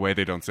fucking way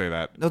they don't say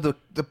that. No,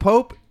 the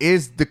Pope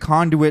is the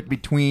conduit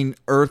between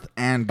Earth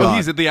and God. Oh,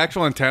 he's at the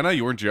actual antenna?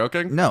 You weren't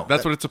joking? No.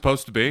 That's what it's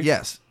supposed to be?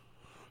 Yes.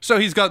 So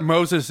he's got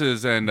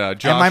Moses's and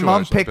Joshua's And my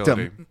mom picked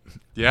ability. him.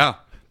 Yeah.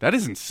 That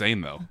is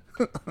insane, though.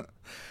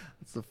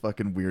 It's the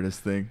fucking weirdest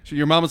thing.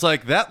 Your mom was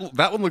like, that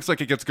one looks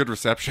like it gets good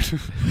reception.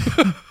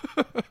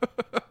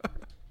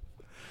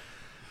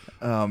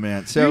 Oh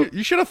man. So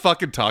you should have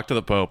fucking talked to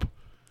the Pope.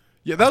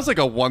 Yeah, that was like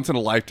a once in a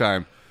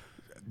lifetime.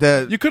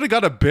 You could have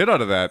got a bit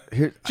out of that.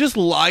 Here- Just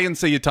lie and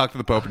say you talked to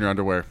the Pope in your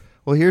underwear.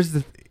 Well,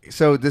 here's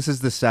so this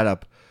is the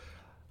setup.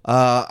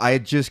 I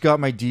had just got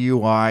my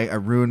DUI. I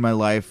ruined my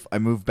life. I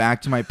moved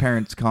back to my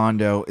parents'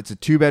 condo. It's a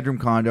 2-bedroom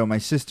condo. My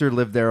sister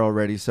lived there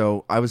already,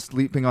 so I was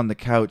sleeping on the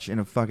couch in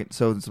a fucking.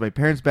 So it's my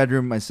parents'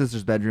 bedroom, my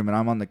sister's bedroom, and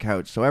I'm on the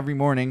couch. So every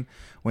morning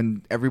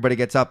when everybody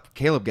gets up,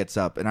 Caleb gets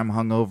up, and I'm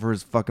hungover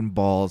as fucking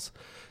balls,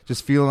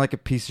 just feeling like a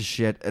piece of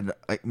shit. And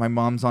my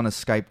mom's on a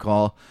Skype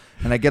call,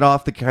 and I get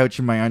off the couch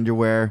in my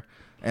underwear,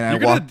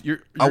 and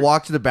I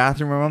walk to the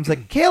bathroom. My mom's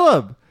like,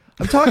 Caleb,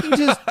 I'm talking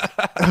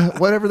to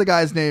whatever the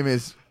guy's name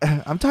is.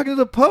 I'm talking to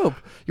the Pope.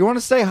 You want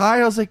to say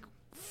hi? I was like,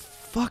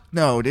 fuck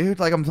no, dude.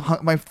 Like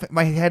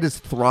my head is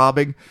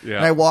throbbing. Yeah.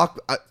 And I walk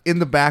in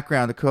the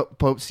background. The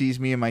Pope sees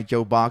me in my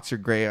Joe Boxer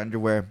gray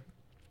underwear.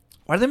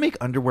 Why do they make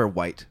underwear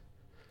white?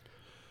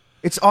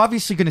 It's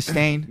obviously going to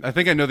stain. I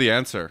think I know the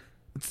answer.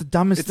 It's the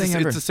dumbest thing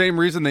ever. It's the same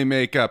reason they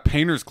make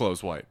painter's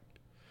clothes white.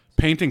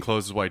 Painting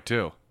clothes is white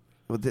too.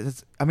 Well,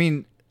 I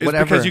mean, It's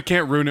whatever. because you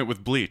can't ruin it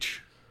with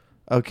bleach.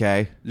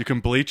 Okay. You can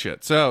bleach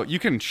it. So you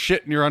can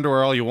shit in your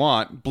underwear all you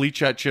want.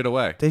 Bleach that shit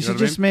away. They You know should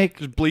what I just mean? make,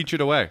 Just bleach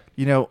it away.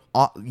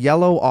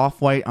 yellow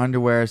off-white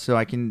underwear so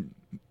I can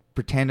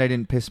pretend I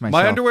didn't piss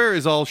myself. My underwear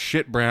is all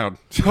shit brown.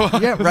 So,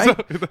 Yeah, right?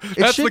 so It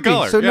that's should the be,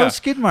 color. so no Yeah.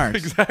 skid marks.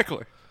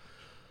 Exactly.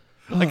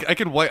 I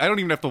can wipe. I don't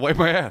even have to wipe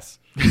my ass.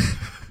 It's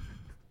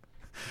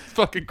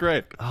fucking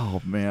great.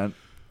 Oh man.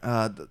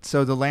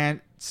 So the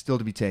land still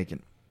to be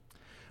taken.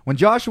 When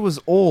Joshua was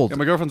old, Yeah,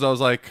 my girlfriend's always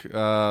like,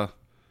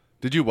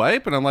 "Did you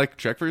wipe?" And I'm like,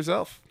 "Check for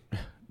yourself."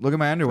 look at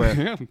my underwear.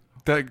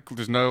 Yeah,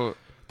 there's no.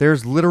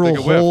 There's literal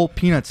Take a whiff. whole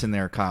peanuts in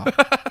there, Kyle.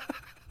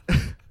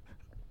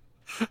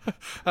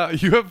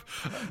 You have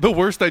the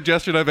worst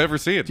digestion I've ever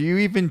seen. Do you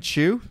even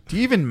chew? Do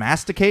you even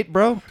masticate,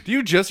 bro? Do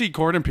you just eat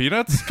corn and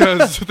peanuts?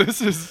 Because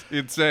this is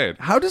insane.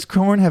 How does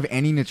corn have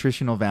any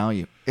nutritional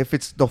value if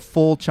it's the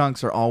full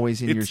chunks are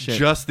always in your It's shit?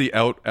 just the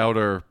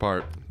outer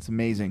part It's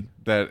amazing.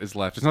 that is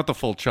left. It's not the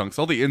full chunks.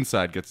 All the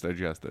inside gets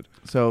digested.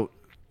 So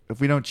if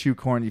we don't chew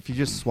corn, if you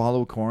just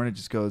swallow corn, it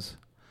just goes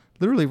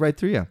literally right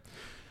through you.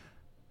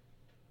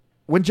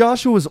 When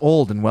Joshua was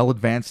old and well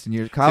advanced in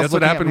years, Kyle's That's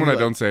what looking at happened me when I like-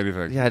 don't say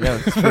anything. Yeah, I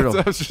know. It's brutal.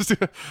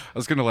 I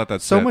was going to let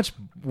that So sit. much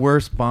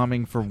worse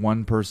bombing for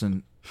one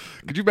person.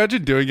 Could you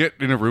imagine doing it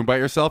in a room by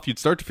yourself? You'd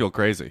start to feel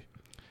crazy.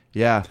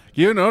 Yeah.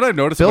 You know what I've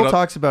noticed? Bill about-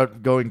 talks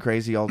about going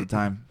crazy all the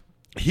time.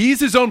 He's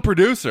his own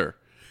producer.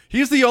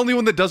 He's the only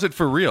one that does it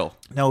for real.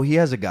 No, he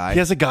has a guy. He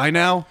has a guy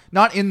now.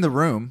 Not in the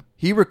room.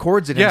 He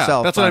records it Yeah,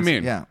 himself. that's what I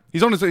mean. Yeah.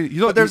 He's on his.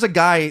 But there's a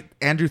guy,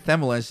 Andrew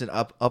Themelis, that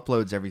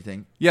uploads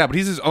everything. Yeah, but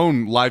he's his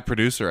own live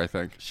producer, I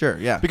think. Sure,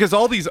 yeah. Because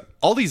all these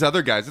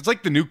other guys, it's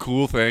like the new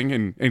cool thing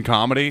in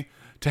comedy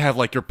to have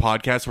like your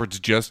podcast where it's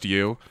just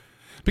you.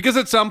 Because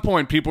at some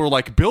point people were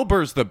like, Bill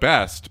Burr's the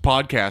best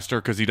podcaster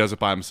because he does it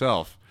by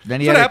himself. Then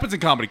That's what happens in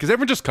comedy because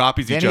everyone just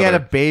copies Then each he other. had a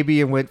baby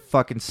and went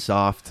fucking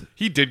soft.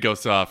 He did go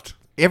soft.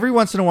 Every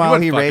once in a while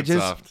went he fucking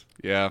rages. soft.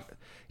 Yeah.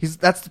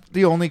 That's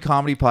the only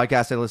comedy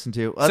podcast I listen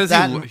to. Says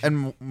That he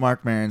and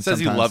Mark Maron. Says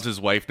sometimes. he loves his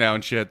wife now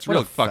and shit. It's What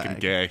real a fucking fag.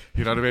 gay.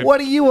 You know what I mean? What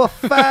are you, a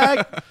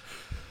fag?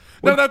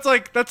 No,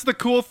 that's the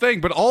cool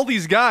thing. But all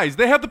these guys,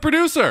 they have the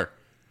producer.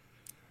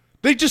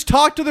 They just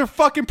talk to their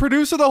fucking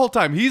producer the whole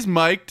time. He's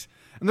mic'd,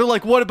 and they're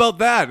like, "What about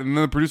that?" And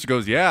then the producer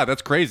goes, "Yeah,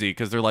 that's crazy,"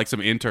 because they're like some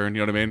intern.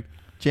 You know what I mean?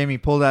 Jamie,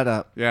 pull that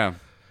up. Yeah,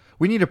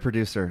 We need a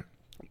producer.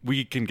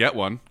 we can get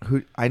one.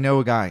 Who I know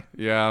a guy.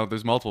 Yeah,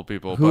 there's multiple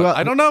people, Who but el-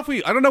 I don't know if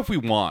we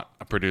want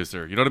a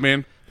producer. You know what I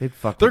mean? They'd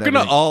fuck. They're with gonna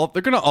everything.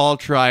 they're gonna all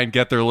try and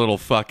get their little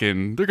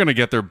fucking. They're gonna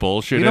get their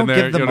bullshit You in don't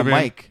there. give them you know a what I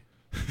mean? mic.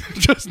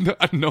 Just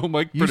no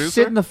mic You producer.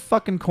 sit in the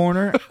fucking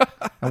corner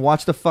and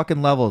watch the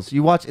fucking levels.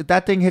 You watch if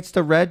that thing hits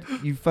the red,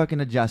 you fucking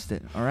adjust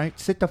it. All right,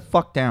 sit the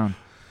fuck down.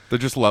 They're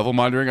just level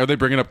monitoring. Are they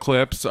bringing up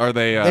clips? Are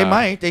they? They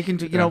might. They can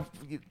do,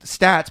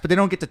 stats, but they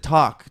don't get to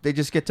talk. They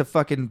just get to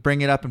fucking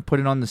bring it up and put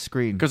it on the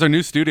screen. Because our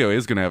new studio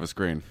is going to have a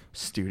screen.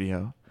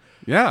 Studio.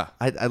 Yeah.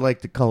 I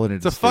like to call it.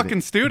 It's a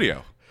fucking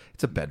studio.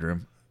 It's a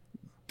bedroom.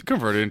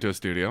 Convert it into a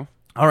studio.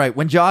 All right.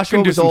 When You Joshua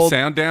can do was some old,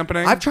 sound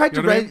dampening. I've tried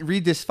You to know what I mean?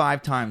 read this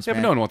 5 times. Yeah, but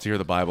man. no one wants to hear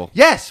the Bible.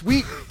 Yes,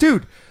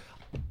 dude,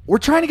 we're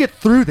trying to get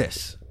through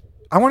this.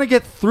 I want to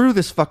get through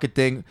this fucking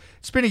thing.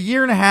 It's been a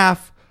year and a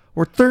half.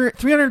 We're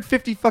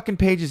 350 fucking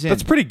pages in.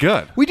 That's pretty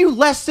good. We do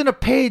less than a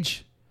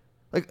page.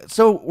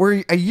 So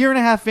we're a year and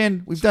a half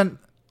in. We've done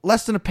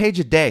less than a page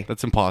a day,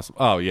 That's impossible.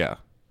 Oh, yeah.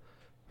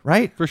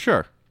 right? For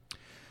sure.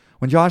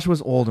 When Josh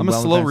was old and I'm a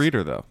slow advanced-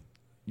 reader, though.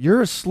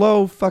 You're a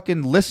slow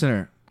fucking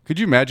listener. Could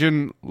you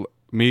imagine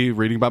me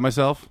reading by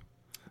myself?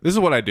 This is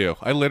what I do.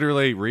 I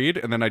literally read,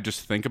 and then I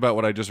just think about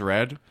what I just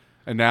read.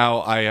 And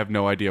now I have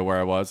no idea where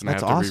I was, and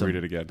That's I have to awesome.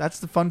 reread it again. That's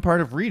the fun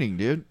part of reading,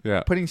 dude.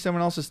 Yeah. Putting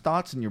someone else's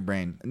thoughts in your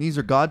brain. And these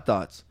are God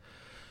thoughts.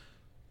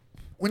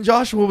 When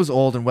Joshua was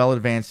old and well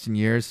advanced in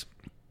years,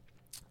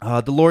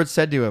 the Lord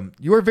said to him,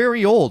 "You are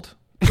very old."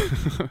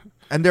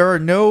 And there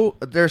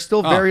are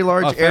still very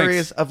large thanks.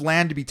 areas of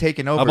land to be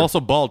taken over. I'm also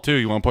bald, too.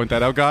 You want to point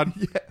that out, God?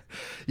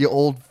 You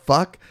old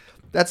fuck.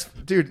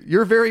 Dude,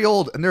 you're very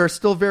old, and there are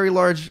still very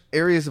large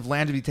areas of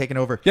land to be taken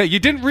over. Yeah, you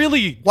didn't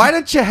really... Why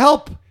don't you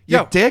help, you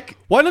Yeah. dick?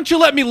 Why don't you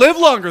let me live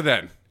longer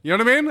then? You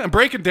know what I mean? I'm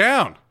breaking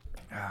down.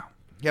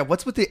 Yeah,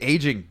 what's with the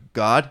aging,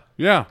 God?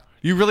 Yeah.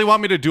 You really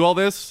want me to do all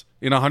this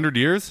in 100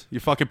 years? You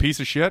fucking piece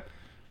of shit.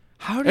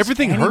 How does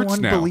Everything hurts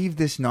anyone now. believe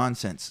this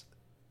nonsense?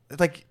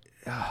 Like,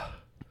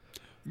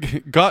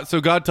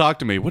 God talked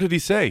to me. What did he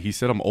say? He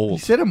said I'm he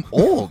old. said I'm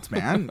old,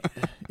 man.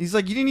 He's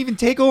like, you didn't even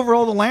take over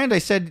all the land I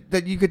said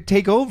that you could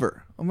take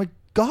over. I'm like,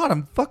 God,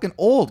 I'm fucking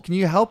old. Can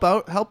you help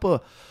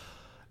a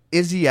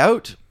Izzy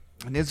out?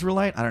 An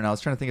Israelite? I don't know. I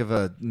was trying to think of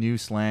a new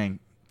slang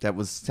that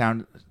was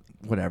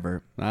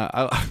whatever.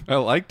 I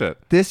liked it.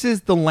 This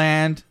is the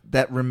land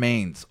that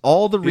remains.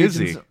 All the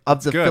regions Izzy.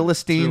 of the Good. It's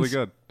Philistines really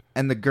good.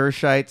 and the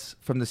Gershites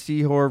from the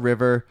Sihor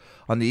River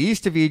on the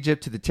east of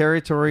Egypt to the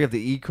territory of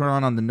the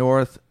Ekron on the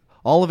north,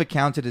 all of it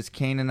counted as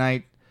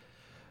Canaanite,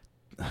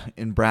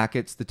 in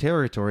brackets, the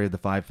territory of the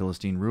 5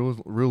 Philistine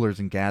rulers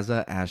in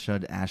Gaza,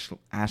 Ashdod,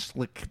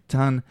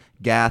 Ashkelon,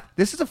 Gath.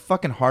 This is a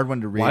fucking hard one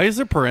to read. Why is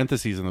there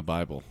parentheses in the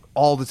Bible?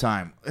 All the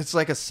time. It's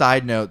like a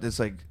side note. It's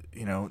like,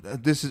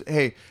 this is,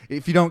 hey,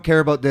 if you don't care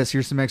about this,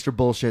 here's some extra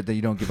bullshit that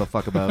you don't give a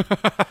fuck about.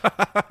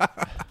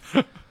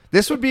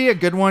 This would be a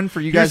good one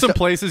for you Here's guys some to,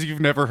 places you've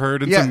never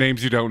heard and Yeah. some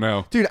names you don't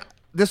know. dude,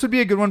 this would be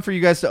a good one for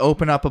you guys to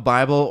open up a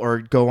Bible or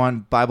go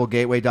on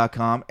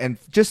BibleGateway.com and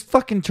just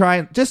fucking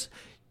just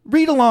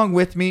read along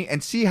with me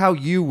and see how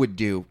you would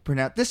do.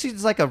 This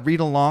is like a read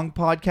along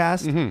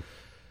podcast.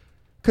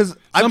 Because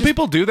Some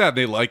people do that.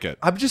 They like it.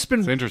 I've just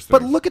been. It's interesting.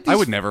 But look at these. I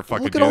would never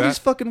fucking look at do all that. these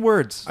fucking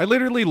words. I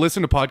literally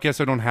listen to podcasts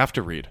I don't have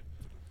to read.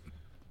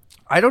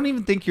 I don't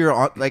even think you're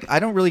on. Like, I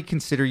don't really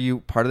consider you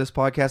part of this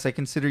podcast. I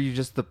consider you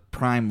just the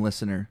prime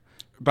listener.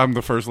 I'm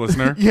the first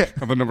listener. Yeah.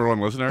 I'm the number 1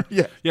 listener.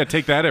 Yeah. Yeah,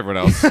 take that, everyone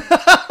else.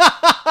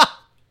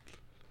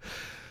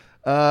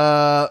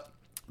 The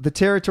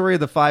territory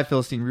of the 5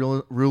 Philistine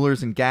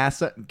rulers in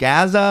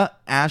Gaza,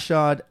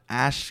 Ashdod,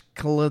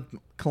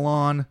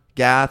 Ashkelon,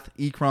 Gath,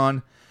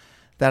 Ekron,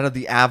 that of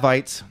the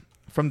Avites.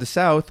 From the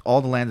south,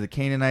 all the land of the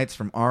Canaanites,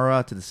 from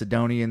Ara to the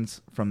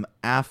Sidonians, from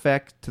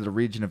Aphek to the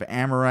region of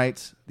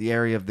Amorites, the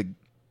area of the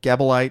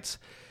Gebalites,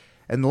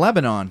 and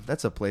Lebanon.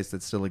 That's a place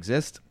that still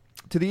exists.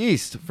 To the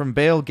east, from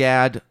Baal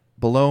Gad,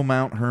 below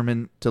Mount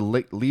Hermon, to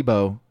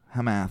Lebo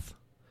Hamath.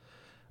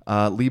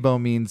 Lebo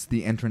means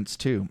the entrance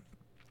to.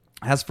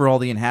 As for all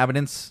the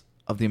inhabitants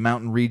of the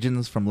mountain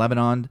regions from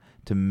Lebanon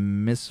to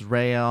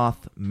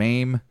Misraoth,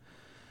 Maim,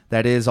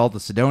 that is, all the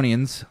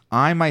Sidonians,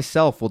 I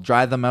myself will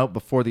drive them out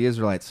before the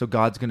Israelites. So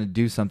God's going to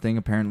do something,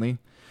 apparently.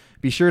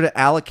 Be sure to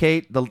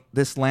allocate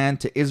this land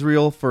to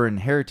Israel for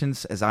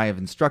inheritance as I have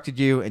instructed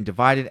you, and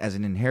divide it as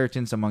an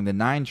inheritance among the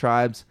 9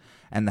 tribes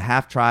and the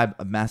half-tribe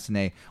of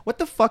Manasseh. What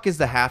the fuck is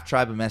the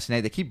half-tribe of Manasseh?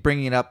 They keep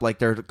bringing it up like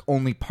they're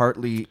only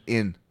partly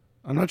in.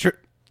 I'm not sure.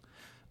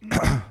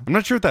 I'm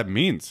not sure what that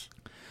means.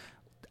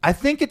 I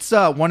think it's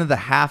one of the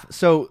half.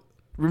 So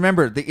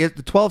remember, the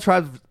 12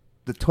 tribes,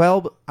 the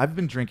 12, I've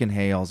been drinking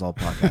Hales all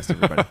podcast,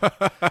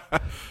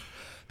 everybody.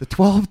 The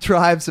 12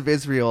 tribes of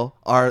Israel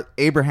are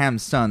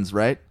Abraham's sons,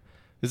 right?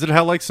 Is it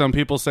how like some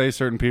people say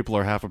certain people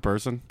are half a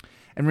person?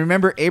 And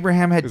remember,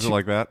 Abraham had Is it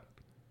like that?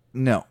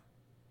 No,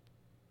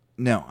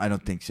 I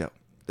don't think so.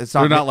 It's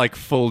They're not like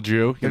full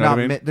Jew. You know what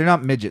I mean? They're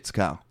not midgets,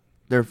 Kyle.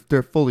 They're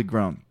fully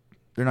grown.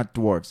 They're not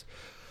dwarves.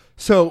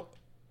 So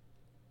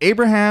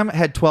Abraham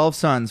had 12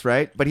 sons,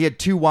 right? But he had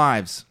 2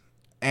 wives,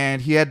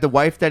 and he had the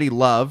wife that he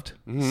loved,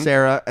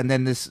 Sarah, and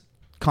then this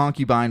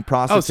concubine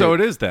prostitute. Oh, so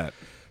it is that.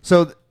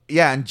 So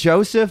yeah, and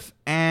Joseph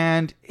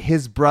and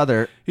his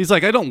brother. He's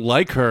like, I don't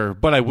like her,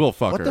 but I will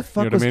fuck her. What the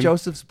fuck You know was what I mean?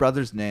 Joseph's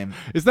brother's name?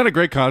 Isn't that a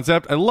great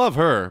concept? I love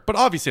her, but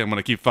obviously I'm going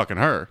to keep fucking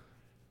her.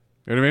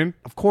 You know what I mean?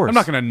 Of course. I'm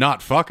not going to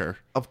not fuck her.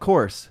 Of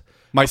course.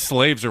 My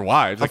slaves are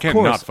wives. I Of can't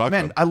course. not fuck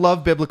Man, them. I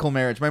love biblical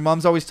marriage. My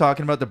mom's always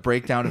talking about the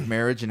breakdown of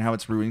marriage and how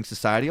it's ruining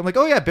society. I'm like,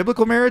 oh yeah,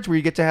 biblical marriage where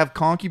you get to have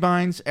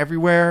concubines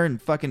everywhere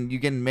and fucking you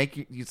can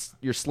make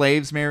your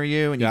slaves marry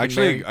you. And Yeah, you can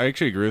marry. I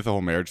actually agree with the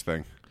whole marriage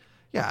thing.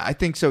 Yeah, I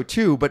think so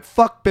too. But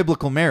fuck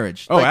biblical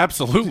marriage. Oh, Like,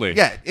 absolutely.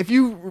 Yeah, if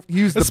you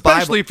use the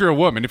Especially Bible, if you're a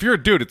woman. If you're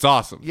a dude, it's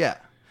awesome. yeah.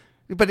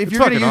 But if It's you're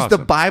going to fucking use the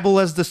awesome. Bible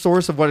as the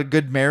source of what a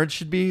good marriage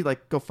should be,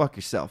 like go fuck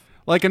yourself.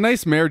 Like a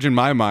nice marriage in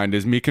my mind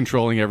is me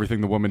controlling everything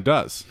the woman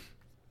does.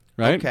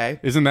 Right? Okay.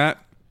 Isn't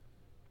that?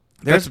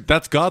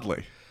 That's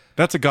godly.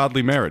 That's a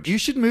godly marriage. You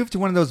should move to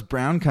one of those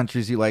brown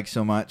countries you like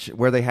so much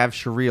where they have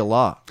Sharia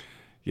law.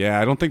 Yeah,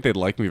 I don't think they'd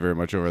like me very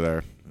much over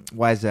there.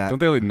 Why is that? Don't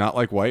they not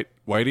like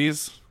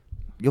whiteies?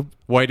 You'll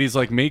Whiteies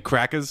like me,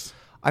 crackers.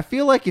 I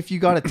feel like if you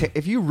got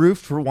if you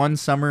roofed for one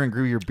summer and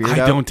grew your beard I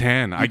out, don't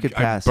tan. you I could I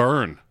pass.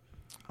 burn.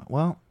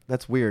 Well,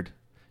 that's weird.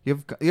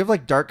 You have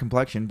like dark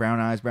complexion, brown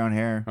eyes, brown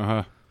hair.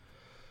 Uh-huh.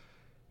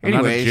 I'm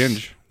not a Anyways,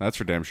 ginge. That's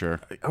for damn sure.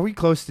 are we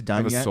close to I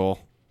done have a yet? soul.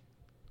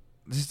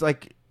 This is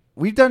like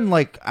we've done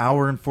like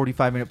hour and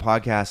 45-minute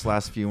podcasts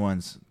last few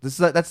ones.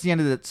 That's the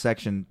end of that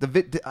section.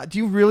 Do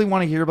you really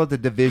want to hear about the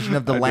division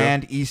of the I do.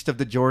 land east of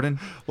the Jordan?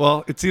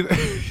 Well, it's either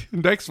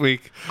next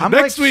week. I'm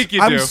Next week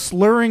you I'm do.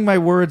 slurring my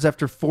words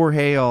after 4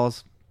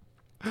 hayals.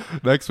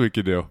 Next week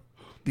you do.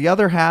 The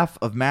other half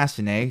of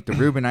Manasseh, the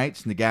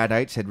Reubenites and the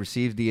Gadites, had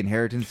received the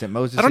inheritance that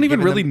Moses. I don't had even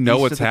given really them know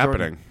east what's of the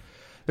Jordan. happening.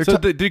 They're So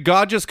ta- did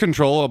God just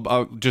control,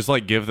 just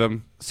like give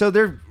them? So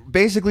they're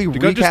basically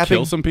Did God just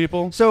kill recapping. some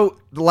people? So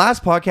the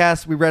last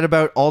podcast we read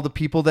about all the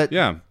people that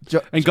Yeah.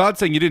 And God's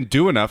saying you didn't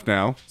do enough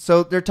now.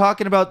 So they're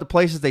talking about the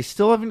places they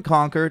still haven't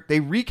conquered. They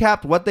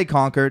recapped what they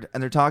conquered,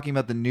 and they're talking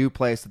about the new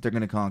place that they're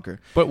going to conquer.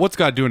 But what's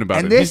God doing about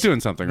And it? this He's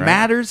doing something, right?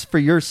 matters for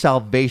your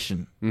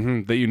salvation.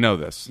 That you know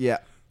this. Yeah.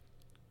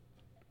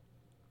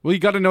 Well, you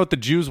got to know what the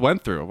Jews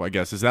went through, I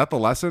guess. Is that the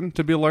lesson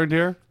to be learned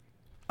here?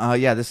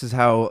 Yeah. This is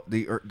how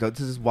this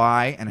is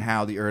why and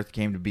how the earth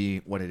came to be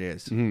what it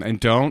is. And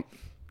don't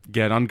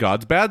get on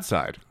God's bad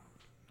side.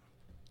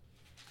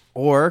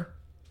 Or,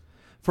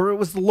 for it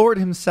was the Lord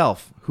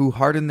himself who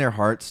hardened their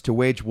hearts to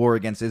wage war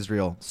against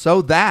Israel,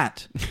 so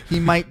that he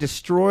might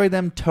destroy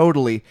them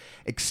totally,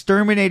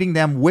 exterminating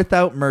them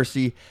without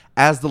mercy,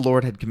 as the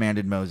Lord had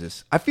commanded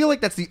Moses. I feel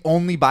like that's the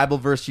only Bible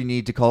verse you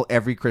need to call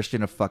every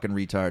Christian a fucking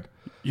retard.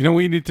 You know what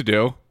you need to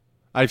do?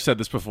 I've said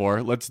this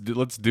before. Let's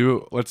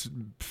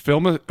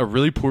film a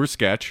really poor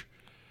sketch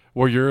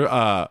where you're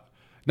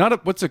not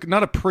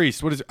a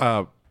priest. What is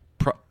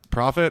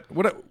prophet?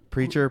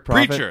 Preacher,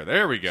 prophet. Preacher.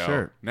 There we go.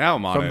 Sure. Now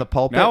I'm on From it. the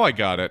pulpit? Now I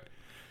got it.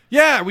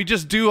 Yeah, we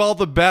just do all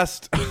the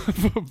best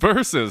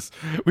verses.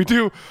 We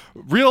do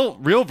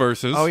real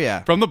verses. Oh,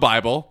 yeah. From the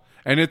Bible,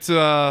 and it's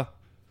I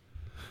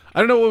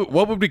don't know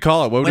what would we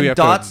call it. What would When we have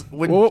dots- to?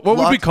 when What would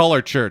we lots- call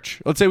our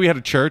church? Let's say we had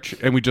a church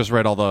and we just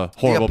read all the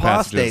horrible the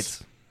passages.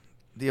 apostates.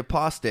 The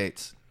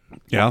apostates.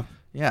 Yeah,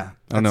 Yeah.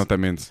 I don't know what that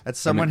means. that's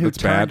someone who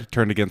turned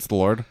against the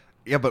Lord.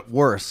 Yeah, but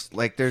worse.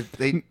 Like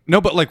they.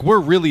 No, but like we're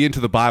really into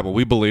the Bible.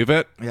 We believe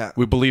it. Yeah.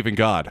 We believe in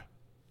God.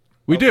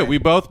 We do. Okay. We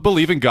both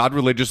believe in God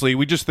religiously.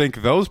 We just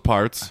think those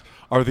parts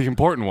are the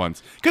important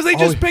ones because they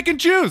just pick and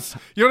choose.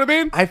 You know what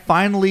I mean? I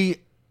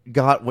finally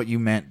got what you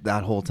meant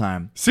that whole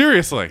time.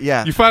 Seriously.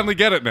 Yeah. You finally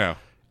get it now.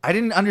 I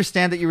didn't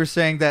understand that you were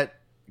saying that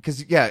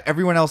because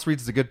everyone else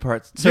reads the good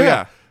parts. So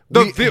Yeah.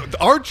 we-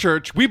 Our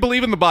church, we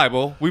believe in the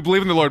Bible. We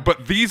believe in the Lord,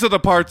 but these are the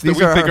parts that these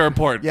we think are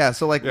important. Yeah,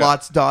 so like Yeah.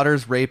 Lot's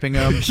daughters raping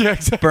him, Yeah,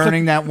 exactly.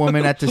 burning that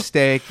woman at the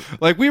stake,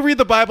 Like we read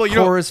the Bible, you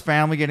know Korah's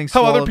family getting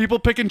how swallowed. other people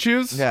pick and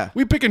choose? Yeah.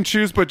 We pick and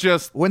choose, but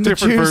just when the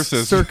different Jews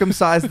verses.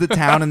 circumcised the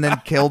town and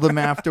then killed them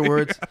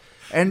afterwards.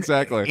 And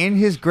Exactly. in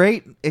his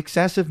great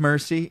excessive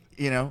mercy,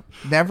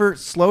 never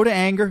slow to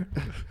anger.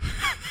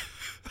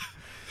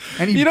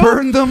 And he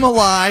burned them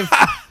alive.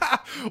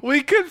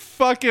 We could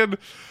fucking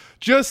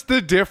just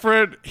the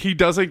different he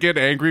doesn't get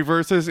angry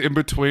verses in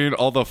between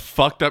all the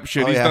fucked up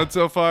shit he's yeah. done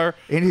so far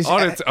on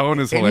its own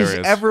is hilarious.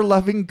 His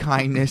ever-loving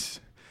kindness.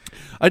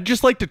 I'd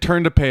just like to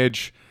turn the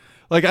page.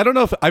 Like, I don't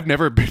know if I've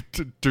never been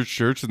to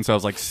church since I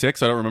was like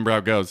 6. I don't remember how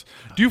it goes.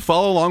 Do you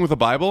follow along with the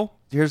Bible?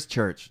 Here's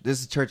church.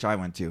 This is church I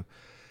went to.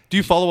 Do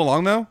you follow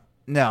along though?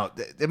 No.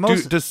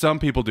 Does some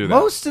people do that?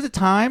 Most of the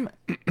time,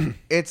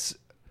 it's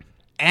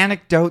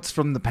anecdotes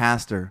from the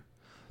pastor.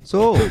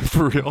 So,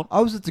 For real?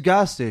 I was at the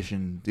gas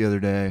station the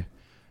other day,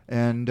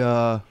 and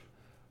a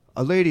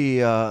lady,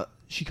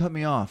 she cut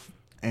me off,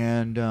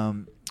 and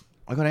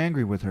I got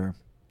angry with her.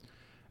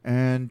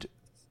 And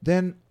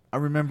then I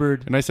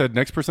remembered... And I said,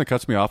 next person that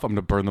cuts me off, I'm going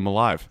to burn them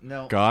alive.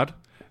 No. God,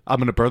 I'm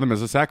going to burn them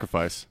as a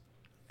sacrifice.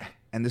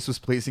 And this was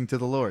pleasing to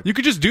the Lord. You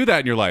could just do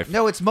that in your life.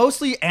 No, it's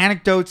mostly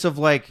anecdotes of,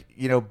 like,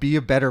 be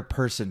a better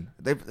person.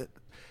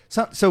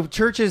 So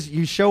churches,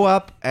 you show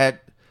up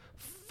at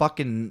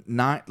fucking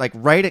 9, like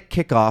right at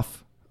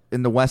kickoff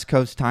in the West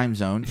Coast time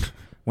zone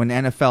when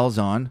NFL's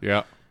on.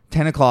 Yeah.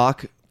 10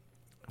 o'clock,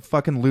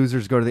 fucking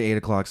losers go to the 8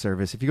 o'clock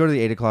service. If you go to the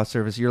 8 o'clock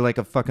service, you're like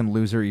a fucking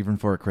loser even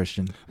for a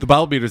Christian. The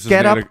Bible Beaters is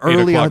Get an up 8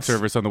 early o'clock on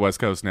service on the West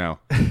Coast now.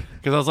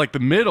 Because I was like, the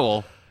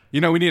middle, we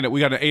need it. We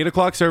got an 8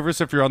 o'clock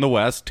service if you're on the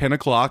West, 10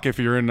 o'clock if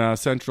you're in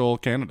central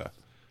Canada.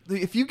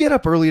 If you get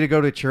up early to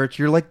go to church,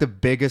 you're like the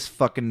biggest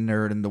fucking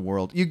nerd in the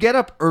world. You get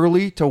up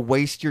early to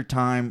waste your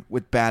time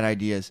with bad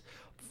ideas.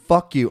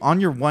 Fuck you. On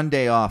your one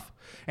day off.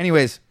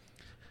 Anyways,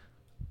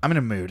 I'm in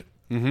a mood.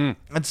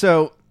 Mm-hmm. And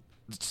so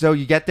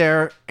you get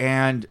there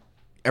and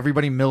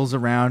everybody mills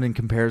around and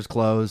compares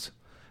clothes.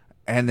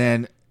 And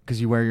then,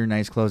 because you wear your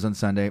nice clothes on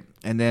Sunday.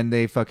 And then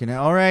they fucking,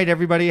 all right,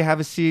 everybody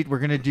have a seat. We're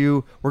going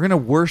to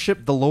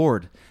worship the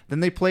Lord. Then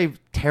they play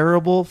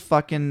terrible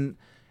fucking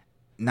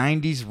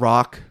 90s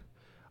rock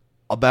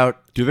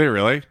about... Do they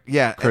really?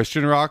 Yeah.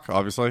 Christian rock,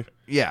 obviously.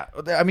 Yeah.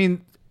 I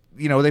mean...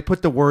 they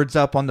put the words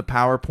up on the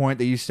PowerPoint.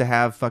 They used to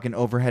have fucking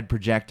overhead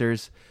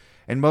projectors.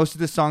 And most of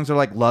the songs are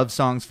like love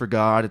songs for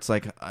God. It's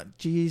like,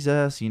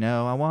 Jesus,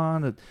 I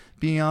want to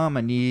be on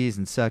my knees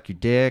and suck your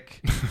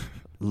dick.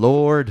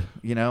 Lord,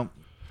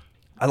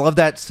 I love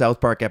that South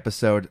Park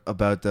episode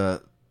about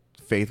the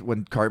faith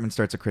when Cartman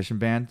starts a Christian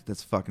band.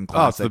 That's fucking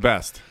classic. Oh, it's the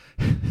best.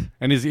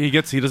 And he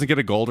doesn't get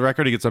a gold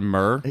record. He gets a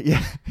myrrh.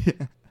 Yeah.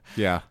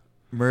 Yeah.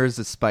 Myrrh is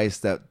the spice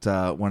that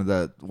one of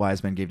the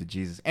wise men gave to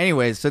Jesus.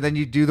 Anyways, so then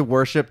you do the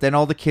worship. Then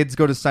all the kids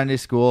go to Sunday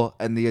school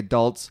and the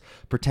adults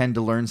pretend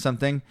to learn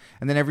something.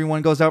 And then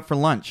everyone goes out for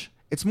lunch.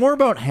 It's more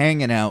about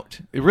hanging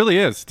out. It really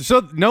is.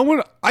 So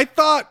I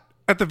thought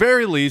at the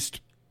very least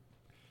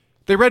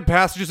they read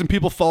passages and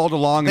people followed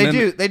along. They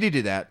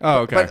do that.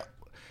 Oh, okay.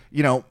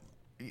 But,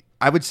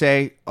 I would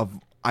say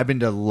I've been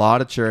to a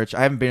lot of church.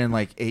 I haven't been in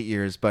like 8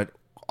 years, but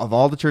of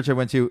all the church I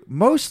went to,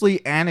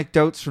 mostly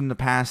anecdotes from the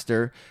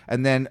pastor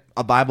and then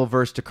a Bible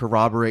verse to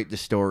corroborate the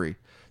story.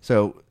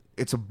 So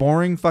it's a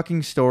boring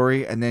fucking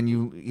story, and then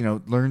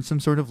you learn some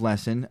sort of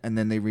lesson, and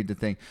then they read the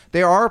thing.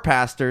 There are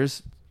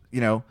pastors,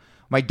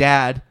 my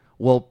dad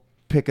will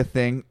pick a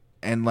thing,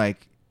 and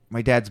like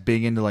my dad's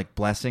big into like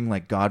blessing,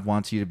 like God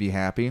wants you to be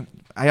happy.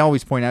 I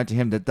always point out to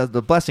him that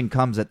the blessing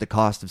comes at the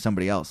cost of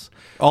somebody else.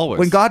 Always.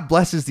 When God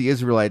blesses the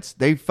Israelites,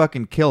 they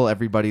fucking kill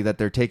everybody that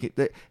they're taking.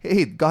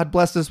 Hey, God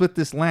blessed us with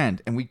this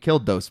land, and we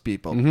killed those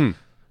people. Mm-hmm.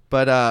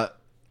 But,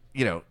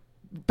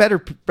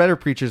 better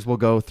preachers will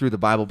go through the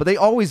Bible, but they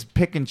always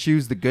pick and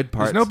choose the good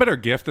parts. There's no better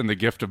gift than the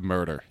gift of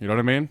murder. You know what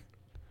I mean?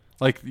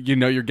 Like,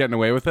 you're getting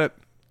away with it.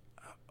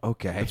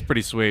 Okay. That's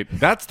pretty sweet.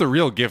 That's the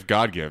real gift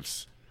God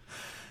gives.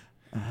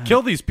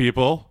 Kill these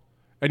people,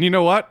 and you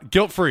know what?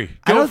 Guilt-free.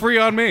 Guilt-free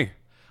on me.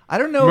 I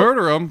don't know.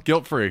 Murder them,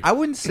 guilt-free. I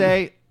wouldn't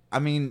say,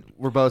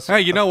 we're both...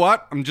 Hey, you know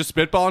what? I'm just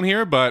spitballing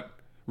here, but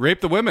rape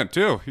the women,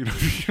 too. You know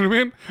what I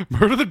mean?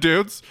 Murder the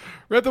dudes,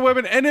 rape the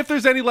women, and if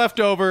there's any left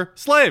over,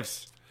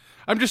 slaves.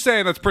 I'm just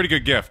saying that's a pretty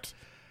good gift.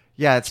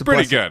 Yeah, it's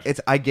pretty good.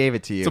 I gave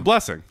it to you. It's a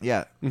blessing.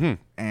 Yeah. Mm-hmm.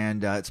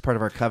 And it's part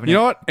of our covenant. You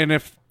know what? And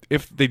if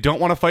they don't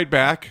want to fight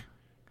back,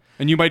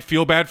 and you might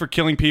feel bad for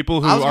killing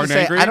people who aren't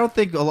angry. I don't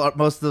think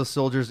most of those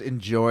soldiers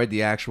enjoyed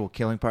the actual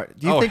killing part.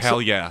 Do you think hell so?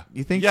 yeah.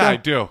 You think so? so? Yeah, I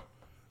do.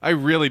 I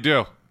really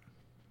do.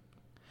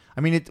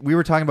 We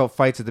were talking about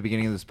fights at the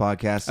beginning of this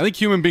podcast. I think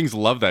human beings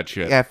love that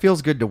shit. Yeah, it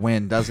feels good to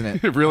win, doesn't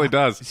it? It really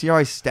does. See how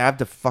I stabbed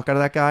the fuck out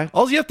of that guy?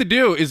 All you have to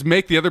do is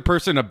make the other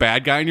person a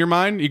bad guy in your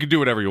mind. You can do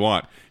whatever you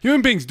want.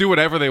 Human beings do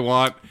whatever they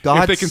want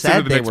God if they consider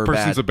said the they next were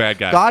person's bad. a bad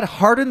guy. God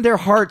hardened their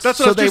hearts That's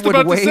what so I was they just would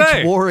about to wage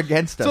say. war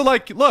against us. So,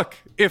 look,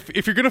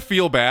 if you're going to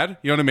feel bad,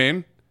 you know what I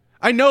mean?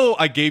 I know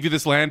I gave you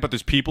this land, but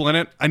there's people in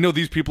it. I know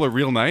these people are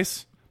real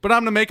nice, but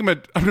I'm going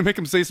to make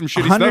them say some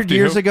shitty stuff to you. 100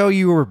 years ago,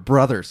 you were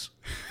brothers.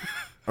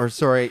 Or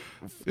sorry.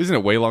 Isn't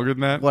it way longer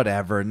than that?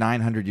 Whatever,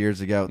 900 years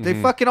ago. They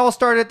fucking all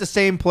started at the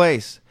same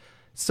place.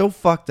 So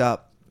fucked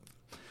up.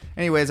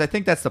 Anyways, I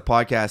think that's the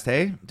podcast,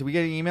 hey? Did we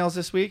get any emails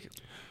this week?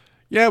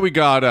 Yeah, we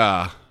got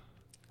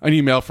an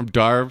email from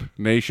Darb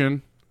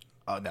Nation.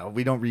 Oh, no,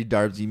 we don't read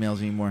Darb's emails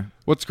anymore.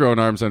 What's Grown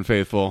Arms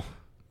Unfaithful?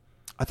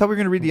 I thought we were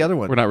going to read the other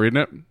one. We're not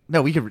reading it?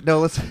 No, we can. No,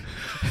 let's.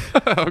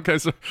 Okay,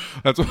 so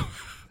that's what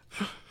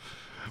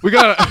we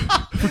got.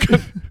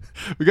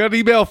 We got an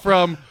email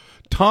from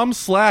Tom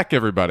Slack.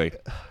 Everybody,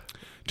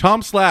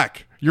 Tom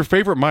Slack, your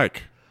favorite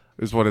mic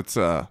is what it's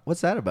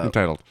What's that about?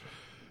 entitled.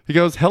 He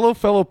goes, "Hello,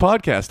 fellow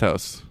podcast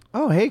hosts.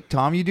 Oh, hey,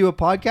 Tom, you do a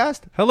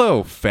podcast?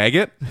 Hello,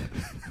 faggot.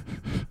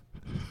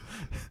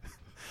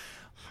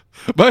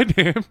 My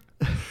name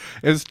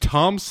is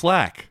Tom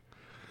Slack,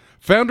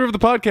 founder of the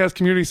podcast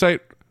community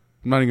site.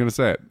 I'm not even going to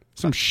say it.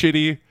 Some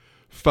shitty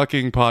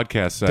fucking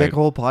podcast site.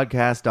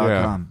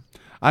 Dickholepodcast.com.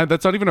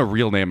 That's not even a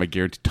real name, I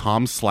guarantee.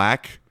 Tom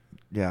Slack?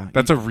 Yeah.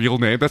 That's a real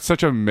name? That's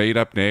such a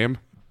made-up name.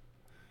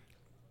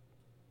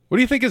 What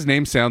do you think his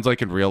name sounds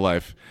like in real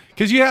life?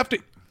 Because you have to...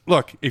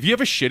 Look, if you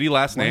have a shitty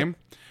last name...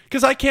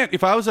 Because I can't...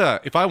 If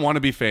I want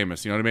to be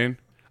famous, you know what I mean?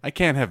 I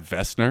can't have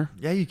Vestner.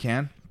 Yeah, you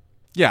can.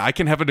 Yeah, I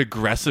can have an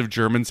aggressive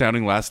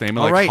German-sounding last name in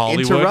All like right,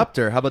 Hollywood.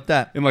 Interrupter. How about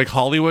that? In like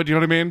Hollywood, you know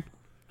what I mean?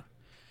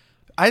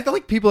 I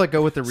like people that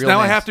go with the real Now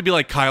I names. have to be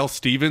like Kyle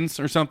Stevens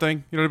or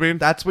something. You know what I mean?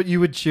 That's what you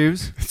would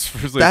choose? It's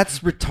like That's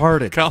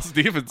retarded. Kyle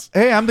Stevens.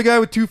 Hey, I'm the guy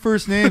with 2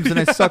 first names and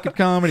I suck at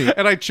comedy.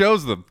 And I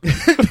chose them.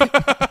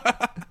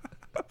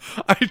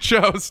 I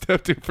chose to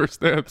have 2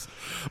 first names.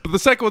 But the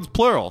second one's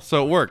plural,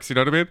 so it works. You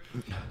know what I mean?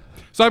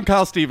 So I'm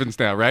Kyle Stevens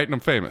now, right? And I'm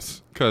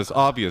famous. Because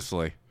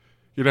obviously,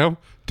 you know,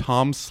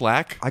 Tom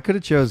Slack. I could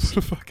have chose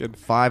Fucking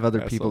 5 other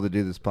asshole. people to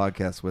do this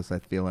podcast with, I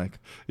feel like.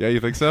 Yeah, you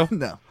think so?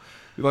 No.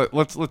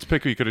 Let's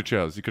pick who you could have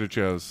chose. You could have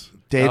chose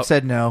Dave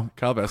said no.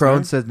 Kyle Bessner?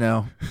 Crone said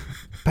no.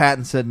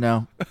 Patton said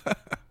no.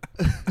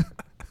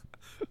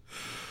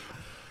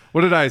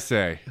 What did I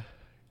say?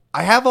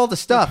 I have all the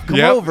stuff. Come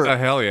Yep. over.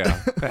 Hell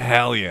yeah.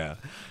 Hell yeah.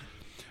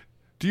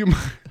 Do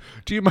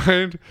you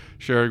mind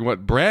sharing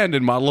what brand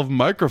and model of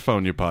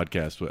microphone you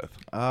podcast with?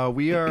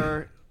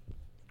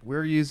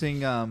 We're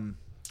using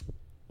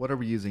what are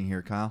we using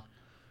here, Kyle?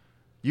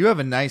 You have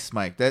a nice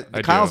mic. I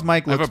Kyle's do.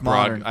 mic I have looks a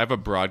modern. I have a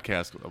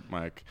broadcast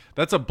mic.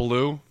 That's a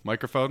blue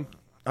microphone.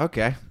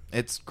 Okay.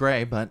 It's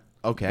gray, but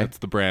okay. That's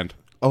the brand.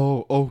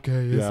 Oh,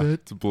 okay, is it?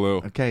 It's blue.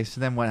 Okay,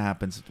 so then what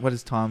happens? What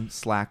does Tom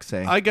Slack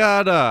say? I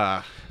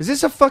got Is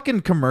this a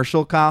fucking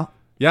commercial, Kyle?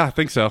 yeah, I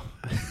think so.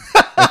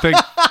 I think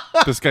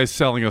this guy's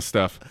selling us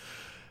stuff.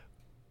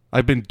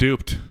 I've been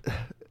duped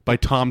by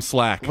Tom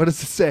Slack. What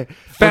does it say?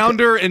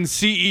 Founder and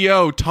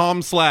CEO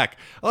Tom Slack.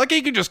 I like how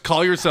you can just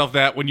call yourself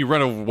that when you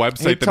run a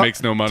website Hey, that Tom-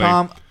 makes no money.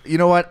 Tom, you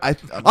know what?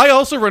 I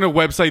also run a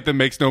website that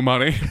makes no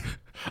money.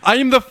 I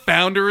am the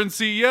founder and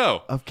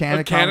CEO Of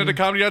Canada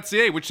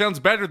CanadaComedy.ca, which sounds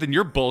better than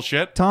your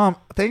bullshit. Tom,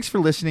 thanks for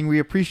listening. We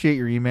appreciate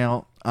your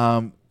email.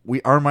 Our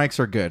mics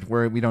are good.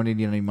 We don't need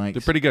any mics.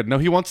 They're pretty good. No,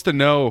 he wants to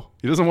know.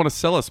 He doesn't want to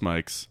sell us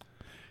mics.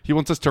 He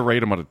wants us to rate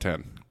them out of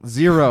 10.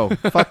 0.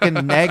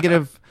 Fucking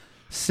negative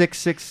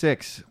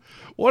 666.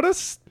 What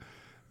is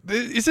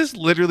this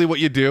literally what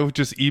you do?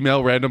 Just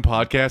email random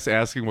podcasts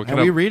asking what And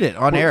kind we of... read it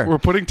on air. We're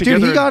putting together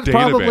Dude, he got a database.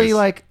 probably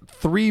like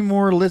 3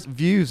 more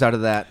views out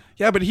of that.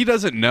 Yeah, but he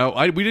doesn't know.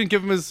 We didn't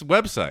give him his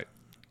website,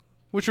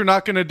 which we're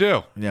not going to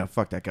do. Yeah,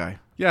 fuck that guy.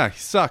 Yeah, he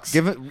sucks.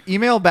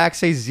 Email back,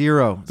 say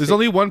 0. There's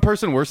only one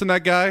person worse than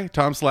that guy,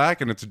 Tom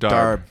Slack, and it's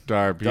Darb.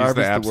 Darb. He's Darb the is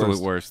the absolute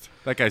worst. worst.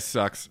 That guy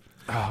sucks.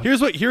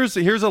 Here's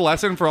a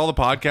lesson for all the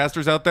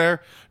podcasters out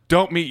there.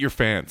 Don't meet your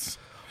fans.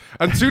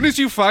 As soon as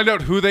you find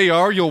out who they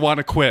are, you'll want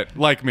to quit,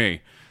 like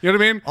me. You know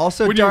what I mean?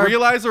 Also, when Darb- you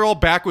realize they're all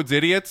backwards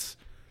idiots,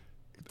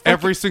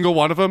 every single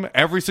one of them,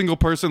 every single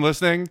person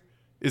listening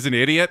is an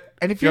idiot.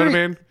 And if you know you're what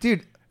I mean?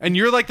 Dude, And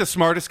you're like the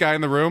smartest guy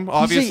in the room,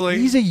 obviously.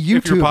 he's a If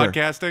you're YouTuber.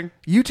 podcasting.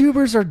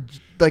 YouTubers are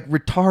like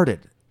retarded.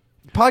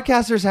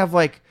 Podcasters have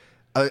like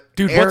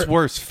Dude, what's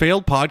worse?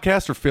 Failed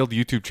podcast or failed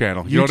YouTube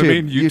channel? You know what I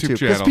mean? YouTube Because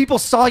channel. people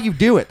saw you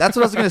do it. That's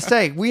what I was going to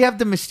say. We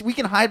have we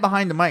can hide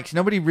behind the mics.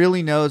 Nobody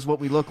really knows what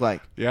we look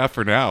like. Yeah,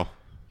 for now.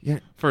 Yeah.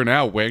 For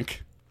now,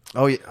 wink.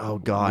 Oh yeah. Oh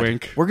god.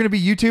 Wink. We're going to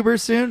be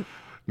YouTubers soon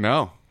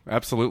No,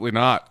 absolutely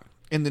not.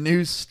 in the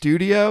new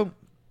studio.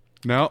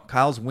 No,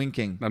 Kyle's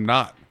winking. I'm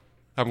not.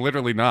 I'm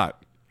literally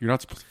not. You're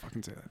not supposed to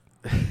fucking say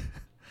that.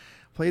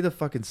 Play the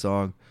fucking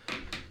song.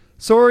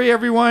 Sorry,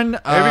 everyone.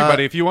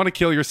 Everybody, if you want to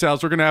kill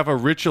yourselves, we're going to have a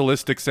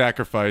ritualistic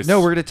sacrifice. No,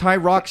 we're going to tie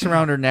rocks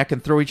around our neck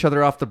and throw each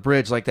other off the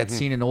bridge like that Mm-hmm.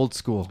 scene in Old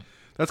School.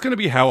 That's going to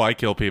be how I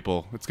kill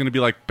people. It's going to be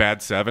like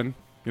Bad 7.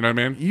 You know what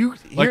I mean?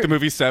 Like the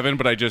movie 7,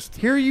 but I just...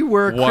 Here you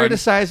were One.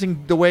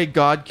 criticizing the way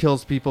God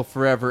kills people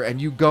forever,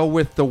 and you go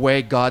with the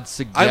way God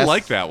suggests. I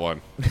like that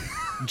one.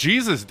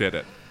 Jesus did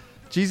it.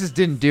 Jesus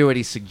didn't do it;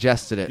 he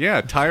suggested it.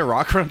 Yeah, tie a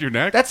rock around your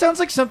neck. That sounds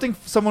like something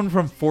someone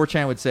from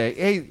 4chan would say.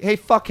 Hey,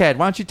 fuckhead,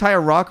 why don't you tie a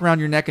rock around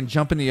your neck and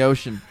jump in the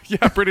ocean?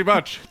 Yeah, pretty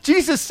much.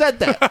 Jesus said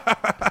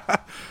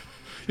that.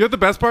 You know what the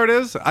best part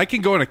is? I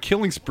can go on a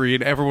killing spree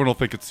and everyone will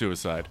think it's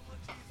suicide.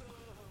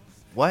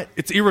 What?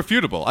 It's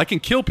irrefutable. I can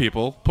kill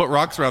people, put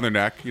rocks around their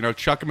neck,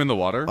 chuck them in the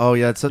water. Oh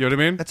yeah, that's You know what I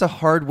mean? That's a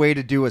hard way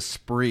to do a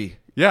spree.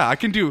 Yeah, I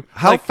can do...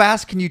 How like,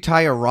 fast can you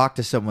tie a rock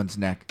to someone's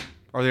neck?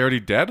 are they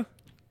already dead?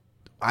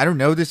 I don't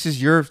know. This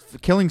is your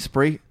killing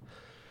spree.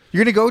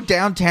 You're gonna go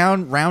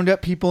downtown, round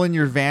up people in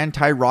your van,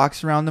 tie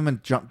rocks around them,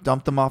 and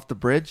dump them off the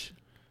bridge.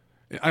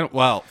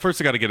 Well, first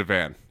I got to get a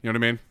van. You know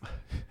what I mean?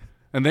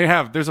 And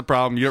there's a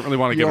problem. You don't really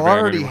want to You get a van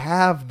already anymore.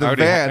 have the I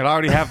van.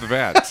 already have the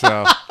van.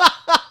 So,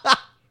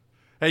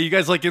 hey, you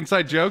guys like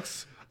inside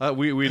jokes?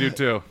 We do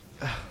too.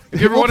 If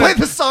you ever We'll wanna- play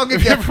the song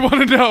If you again. ever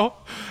want to know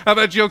how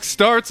that joke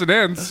starts and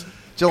ends,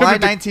 July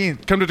come to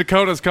 19th. Come to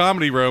Dakota's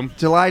Comedy Room.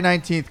 July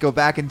 19th, go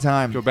back in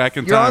time. Go back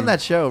in You're time. on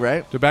that show,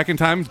 right? Go back in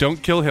time.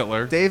 Don't kill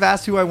Hitler. Dave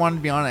asked who I wanted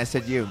to be on, and I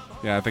said you.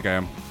 Yeah, I think I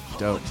am.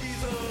 Dope.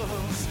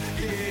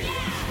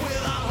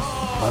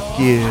 Fuck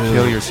you.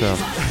 Kill yourself.